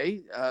would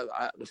say,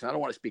 listen, I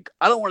don't want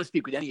to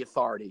speak with any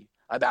authority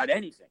about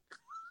anything.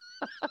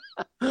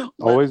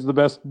 Always the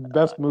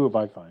best move,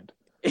 I find.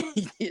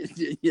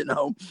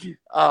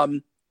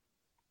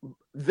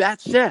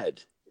 That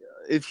said,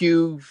 if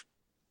you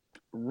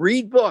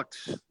read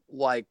books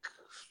like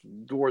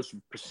Doors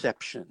of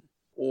Perception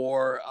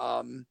or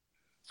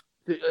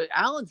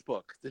Alan's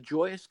book, The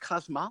Joyous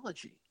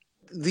Cosmology,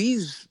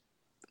 these,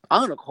 I'm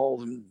going to call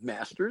them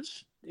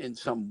masters in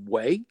some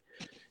way,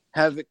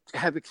 have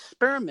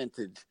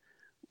experimented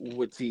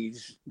with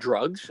these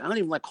drugs. I don't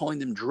even like calling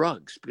them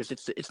drugs because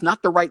it's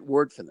not the right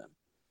word for them.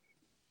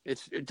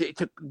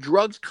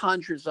 Drugs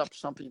conjures up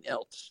something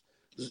else,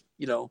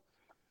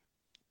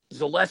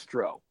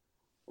 Zolestro,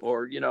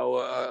 or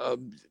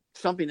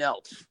something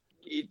else.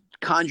 It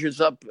conjures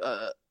up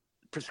a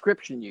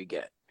prescription you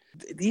get.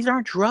 These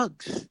aren't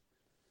drugs.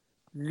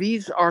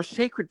 These are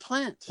sacred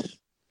plants,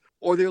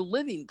 or they're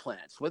living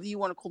plants. Whether you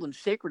want to call them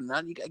sacred or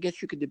not, I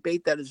guess you could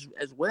debate that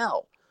as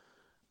well.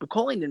 But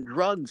calling them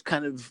drugs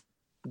kind of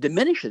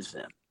diminishes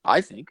them, I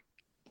think.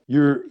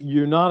 You're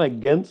not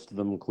against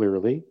them,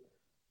 clearly.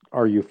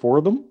 Are you for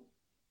them?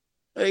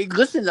 Hey,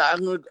 listen,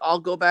 I'll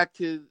go back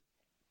to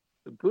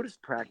the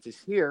Buddhist practice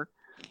here.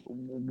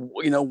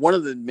 One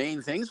of the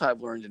main things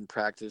I've learned in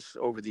practice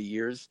over the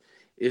years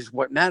is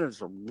what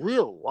matters a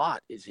real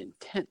lot is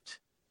intent.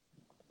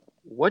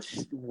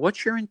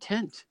 What's your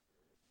intent?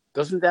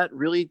 Doesn't that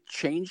really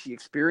change the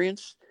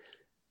experience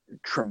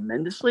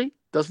tremendously?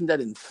 Doesn't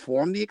that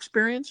inform the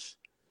experience?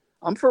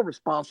 I'm for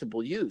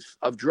responsible use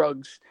of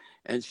drugs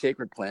and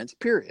sacred plants,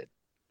 period.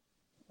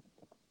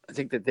 I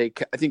think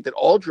that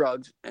all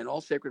drugs and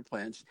all sacred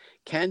plants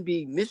can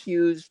be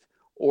misused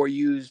or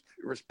used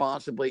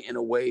responsibly in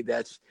a way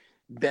that's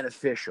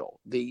beneficial.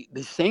 The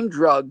same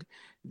drug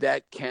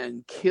that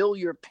can kill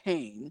your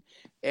pain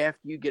after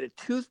you get a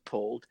tooth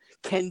pulled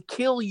can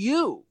kill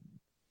you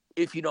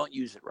if you don't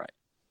use it right.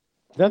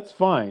 That's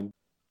fine.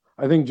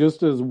 I think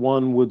just as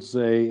one would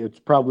say it's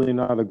probably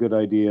not a good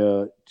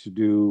idea to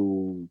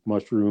do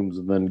mushrooms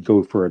and then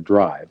go for a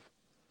drive.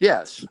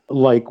 Yes.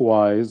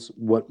 Likewise,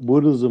 what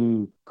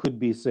Buddhism could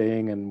be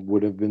saying and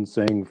would have been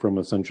saying from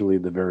essentially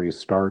the very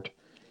start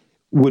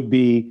would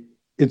be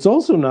it's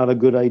also not a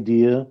good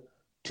idea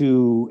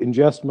to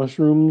ingest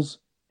mushrooms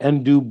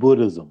and do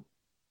Buddhism.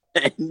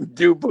 And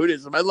do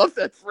Buddhism. I love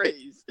that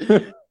phrase.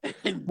 Do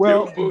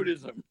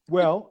Buddhism.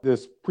 Well,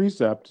 this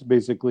precept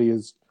basically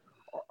is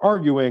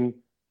arguing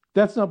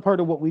that's not part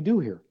of what we do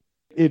here.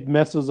 It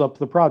messes up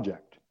the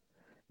project.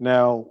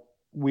 Now,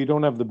 we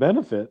don't have the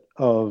benefit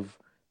of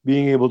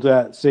being able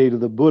to say to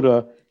the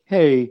Buddha,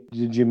 hey,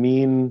 did you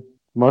mean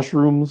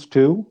mushrooms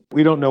too?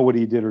 We don't know what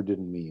he did or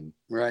didn't mean.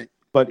 Right.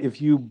 But if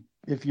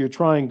you're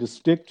trying to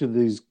stick to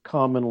these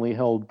commonly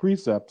held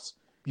precepts,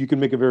 you can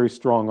make a very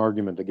strong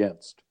argument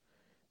against.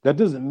 That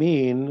doesn't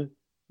mean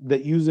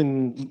that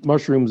using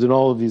mushrooms in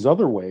all of these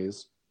other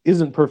ways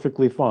isn't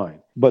perfectly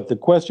fine. But the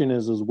question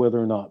is whether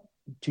or not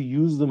to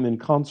use them in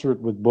concert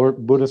with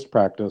Buddhist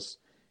practice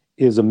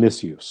is a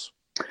misuse.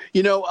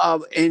 In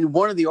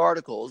one of those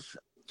articles,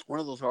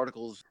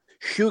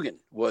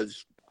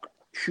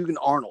 Shugen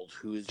Arnold,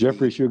 who is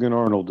Jeffrey Shugen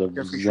Arnold of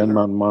Zen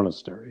Mountain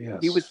Monastery.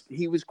 Yes,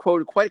 he was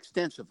quoted quite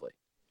extensively,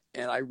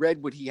 and I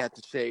read what he had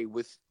to say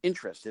with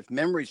interest. If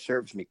memory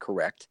serves me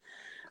correct,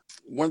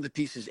 one of the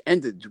pieces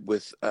ended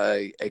with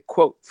a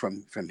quote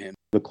from him.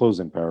 The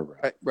closing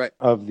paragraph right.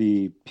 of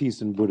the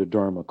piece in Buddha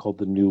Dharma called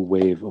 "The New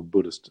Wave of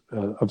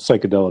of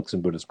Psychedelics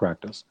in Buddhist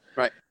Practice."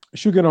 Right.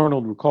 Shugen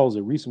Arnold recalls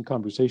a recent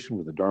conversation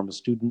with a Dharma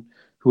student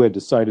who had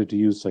decided to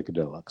use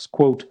psychedelics.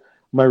 Quote,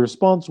 "My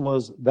response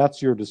was,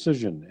 'That's your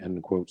decision,'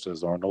 end quote,"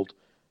 says Arnold.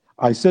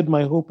 "I said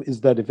my hope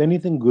is that if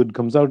anything good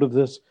comes out of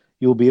this,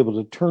 you'll be able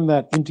to turn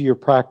that into your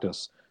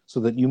practice so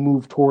that you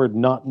move toward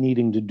not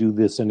needing to do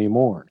this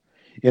anymore.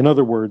 In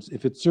other words,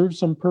 if it serves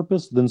some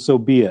purpose, then so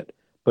be it.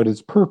 But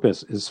its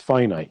purpose is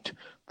finite.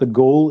 The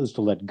goal is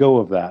to let go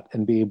of that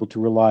and be able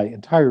to rely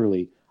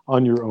entirely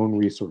on your own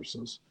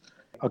resources."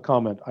 A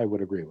comment I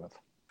would agree with.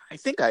 I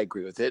think I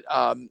agree with it.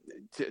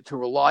 To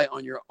rely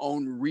on your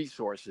own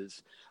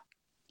resources.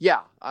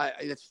 Yeah,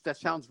 that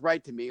sounds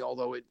right to me,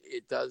 although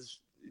it does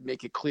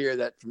make it clear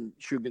that from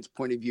Shugin's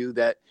point of view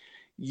that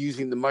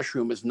using the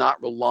mushroom is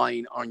not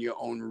relying on your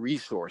own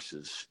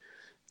resources.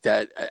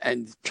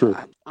 True.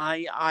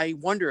 I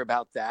wonder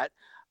about that.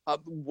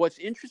 What's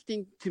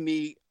interesting to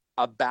me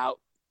about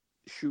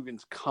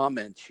Shugin's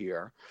comments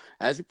here,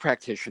 as a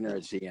practitioner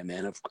at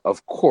ZMN,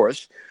 of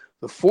course,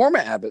 the former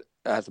abbot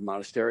at the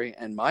monastery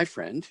and my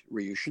friend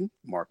Ryushin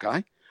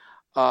Markai,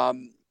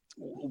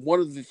 one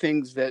of the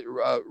things that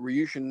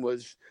Ryushin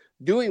was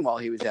doing while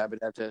he was abbot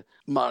at the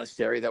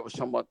monastery that was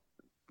somewhat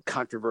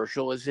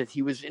controversial is that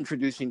he was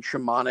introducing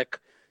shamanic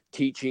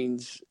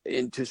teachings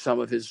into some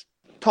of his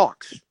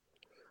talks.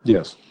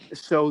 Yes.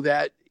 So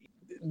that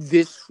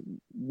this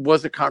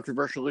was a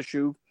controversial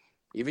issue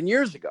even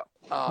years ago.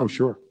 Oh,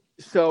 sure.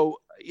 So,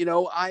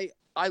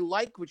 I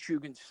like what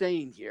Shugin's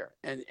saying here,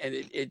 and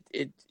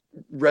it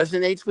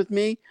resonates with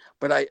me,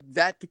 but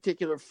that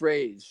particular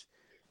phrase.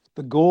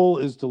 The goal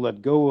is to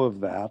let go of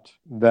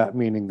that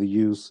meaning the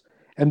use,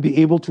 and be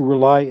able to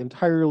rely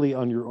entirely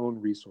on your own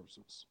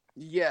resources.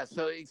 Yeah,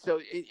 so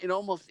it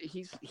almost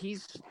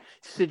he's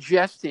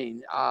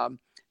suggesting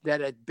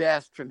that at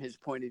best, from his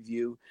point of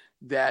view,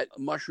 that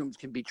mushrooms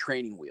can be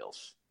training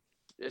wheels,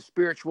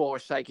 spiritual or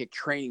psychic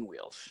training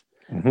wheels.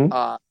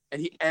 Mm-hmm.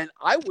 And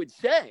I would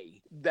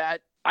say that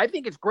I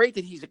think it's great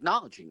that he's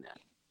acknowledging that.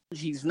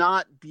 He's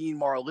not being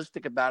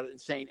moralistic about it and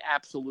saying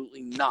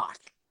absolutely not.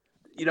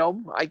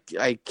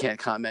 I can't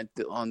comment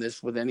on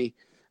this with any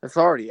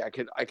authority. I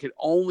could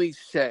only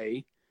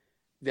say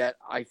that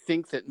I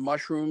think that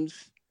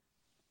mushrooms,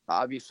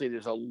 obviously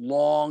there's a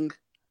long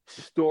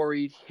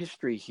storied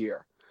history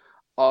here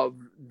of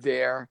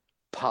their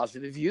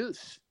positive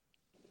use,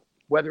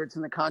 whether it's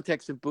in the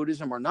context of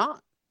Buddhism or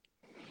not.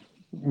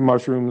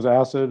 Mushrooms,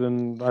 acid,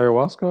 and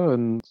ayahuasca,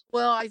 and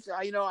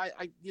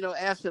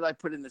acid I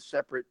put in a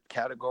separate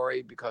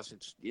category because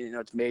it's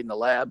made in the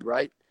lab,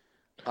 right?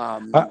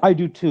 I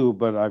do too,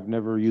 but I've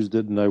never used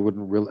it, and I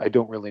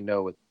don't really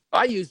know it.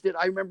 I used it.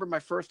 I remember my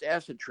first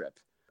acid trip.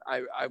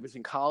 I was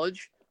in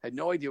college, had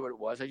no idea what it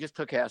was. I just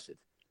took acid.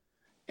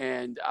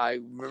 And I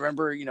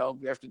remember,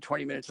 after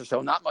 20 minutes or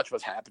so, not much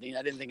was happening.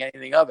 I didn't think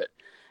anything of it.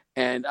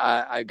 And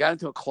I got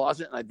into a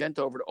closet and I bent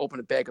over to open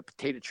a bag of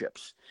potato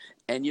chips.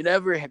 And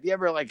have you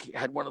ever like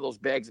had one of those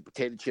bags of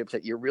potato chips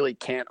that you really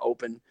can't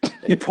open? And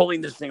you're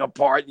pulling this thing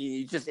apart and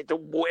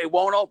it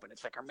won't open.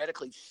 It's like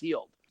hermetically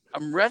sealed.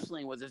 I'm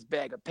wrestling with this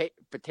bag of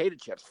potato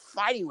chips,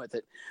 fighting with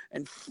it.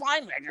 And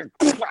finally,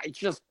 I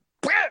just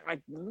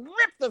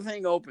rip the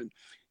thing open.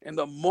 And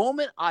the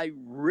moment I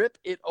rip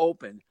it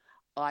open,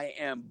 I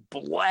am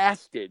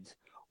blasted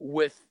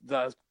with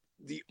the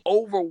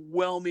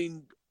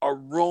overwhelming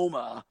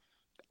aroma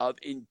of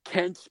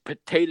intense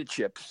potato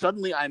chips.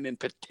 Suddenly I'm in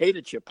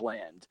potato chip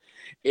land.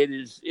 It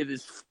is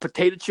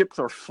potato chips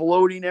are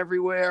floating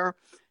everywhere,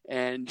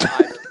 and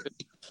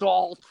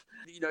salt.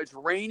 It's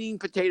raining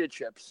potato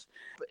chips.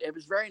 It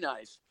was very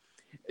nice.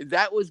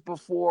 That was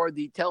before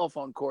the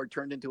telephone cord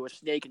turned into a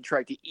snake and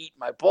tried to eat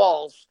my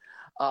balls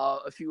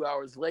a few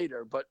hours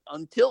later. But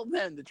until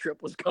then, the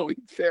trip was going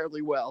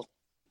fairly well.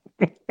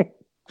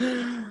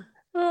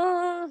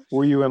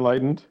 Were you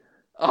enlightened?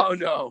 Oh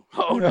no!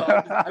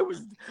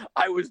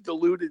 I was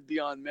deluded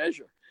beyond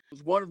measure. It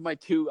was one of my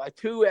two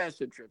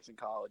acid trips in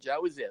college.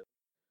 That was it.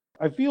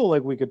 I feel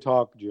like we could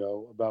talk,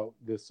 Joe, about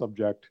this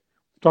subject.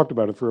 We've talked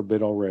about it for a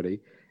bit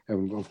already,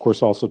 and of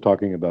course, also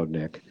talking about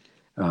Nick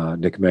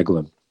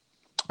Meglin.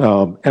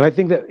 And I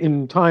think that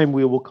in time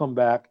we will come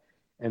back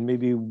and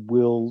maybe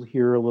we'll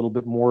hear a little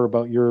bit more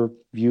about your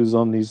views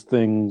on these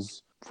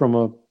things from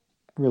a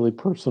really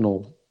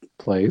personal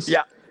place.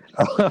 Yeah.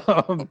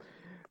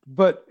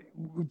 But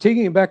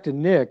taking it back to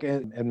Nick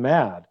and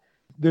Mad,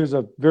 there's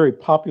a very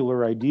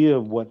popular idea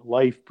of what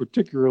life,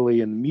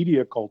 particularly in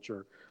media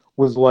culture,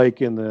 was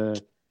like in the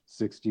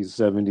 60s,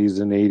 70s,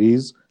 and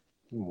 80s,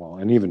 well,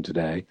 and even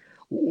today.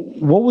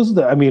 What was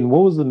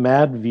the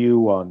Mad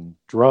view on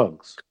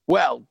drugs?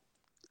 Well,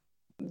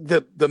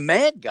 the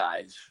Mad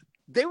guys,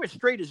 they were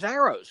straight as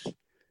arrows.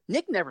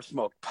 Nick never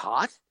smoked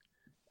pot.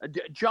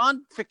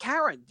 John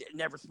Ficarra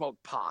never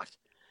smoked pot.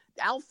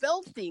 Al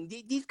Feldstein,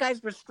 these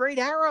guys were straight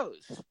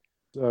arrows.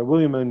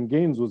 William N.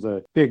 Gaines was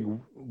a big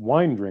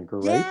wine drinker,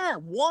 right? Yeah,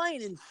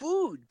 wine and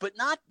food, but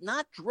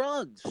not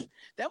drugs.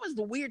 That was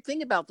the weird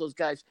thing about those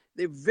guys.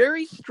 They're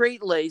very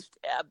straight-laced,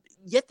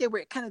 yet they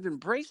were kind of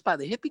embraced by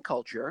the hippie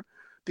culture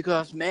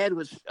because Mad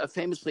was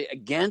famously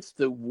against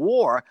the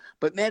war,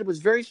 but Mad was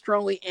very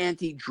strongly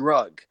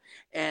anti-drug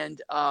and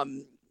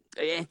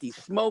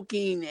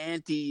anti-smoking,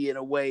 in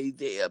a way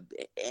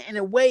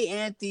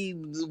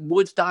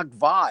anti-Woodstock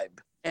vibe.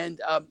 And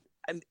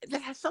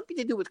that has something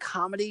to do with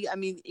comedy. I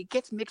mean, it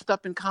gets mixed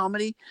up in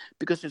comedy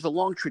because there's a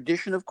long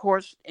tradition, of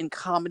course, in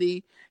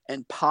comedy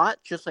and pot,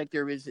 just like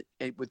there is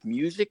with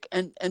music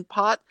and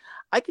pot.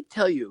 I could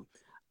tell you,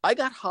 I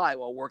got high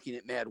while working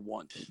at Mad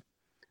once.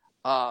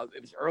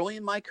 It was early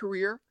in my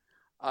career.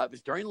 It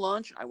was during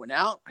lunch. I went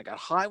out, I got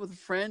high with a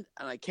friend,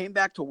 and I came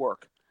back to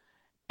work.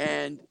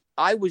 And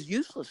I was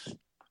useless,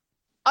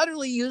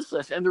 utterly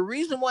useless. And the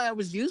reason why I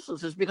was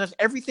useless is because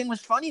everything was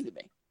funny to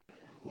me.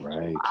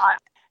 Right.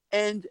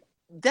 And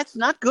that's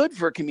not good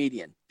for a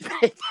comedian.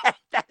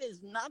 That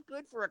is not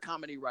good for a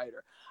comedy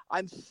writer.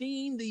 I'm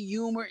seeing the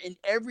humor in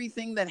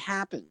everything that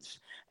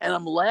happens, and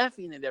I'm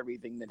laughing at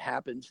everything that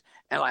happens,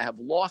 and I have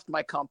lost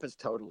my compass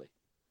totally.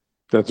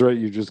 That's right.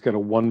 You just get a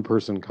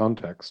one-person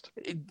context.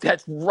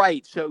 That's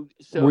right. So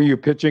were you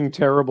pitching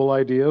terrible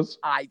ideas?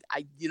 I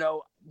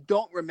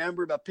don't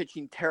remember about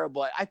pitching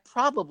terrible. I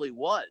probably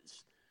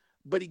was.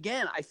 But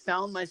again, I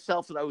found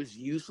myself that I was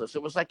useless.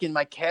 It was like in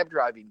my cab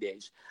driving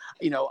days.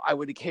 I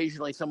would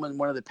occasionally,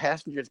 one of the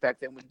passengers back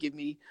then would give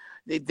me,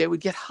 they would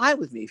get high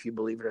with me, if you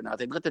believe it or not.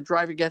 They'd let the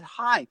driver get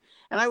high.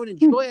 And I would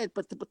enjoy it.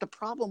 But the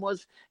problem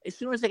was, as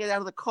soon as I got out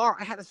of the car,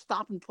 I had to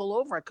stop and pull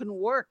over. I couldn't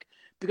work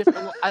because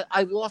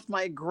I lost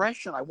my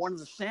aggression. I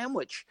wanted a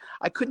sandwich.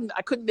 I couldn't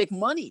make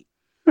money.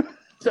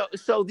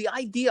 So the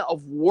idea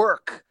of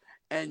work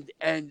and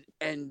any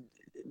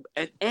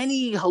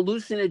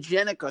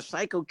hallucinogenic or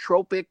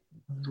psychotropic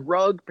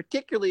drug,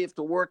 particularly if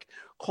the work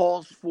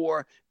calls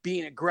for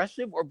being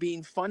aggressive or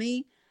being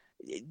funny,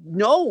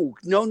 no.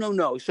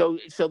 So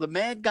the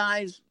Mad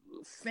Guys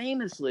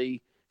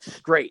famously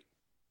straight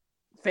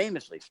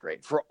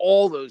for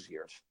all those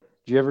years.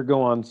 Did you ever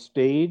go on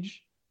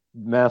stage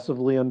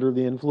massively under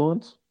the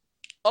influence?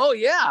 Oh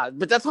yeah,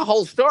 but that's a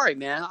whole story,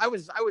 man. I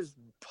was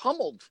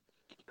pummeled.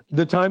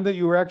 The time that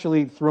you were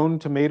actually thrown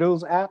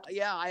tomatoes at?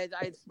 Yeah, I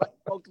had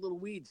smoked little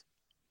weeds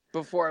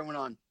before I went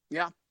on.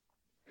 Yeah.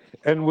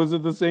 And was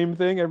it the same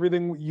thing?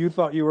 Everything you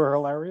thought you were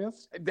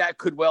hilarious? That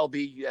could well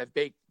be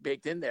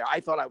baked in there. I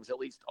thought I was at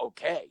least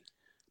okay,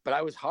 but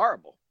I was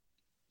horrible.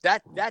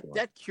 That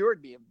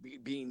cured me of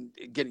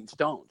getting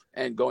stoned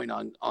and going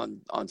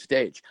on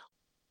stage.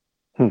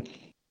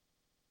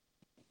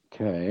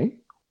 Okay.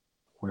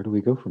 Where do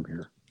we go from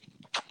here?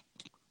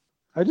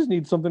 I just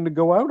need something to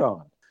go out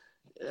on.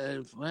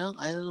 Well,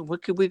 I don't know.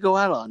 What could we go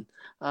out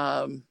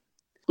on?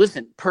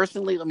 Listen,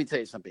 personally, let me tell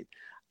you something.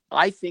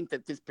 I think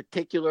that this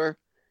particular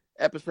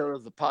episode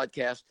of the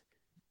podcast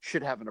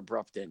should have an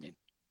abrupt ending.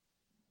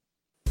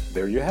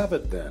 There you have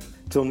it then.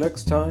 Till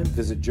next time,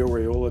 visit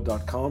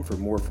joeraiola.com for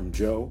more from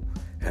Joe.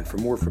 And for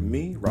more from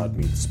me, Rod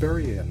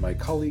Mead-Sperry, and my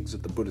colleagues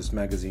at the Buddhist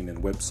magazine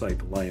and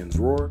website Lions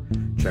Roar,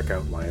 check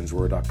out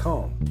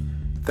lionsroar.com.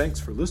 Thanks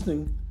for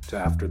listening to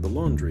After the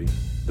Laundry,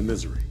 The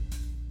Misery.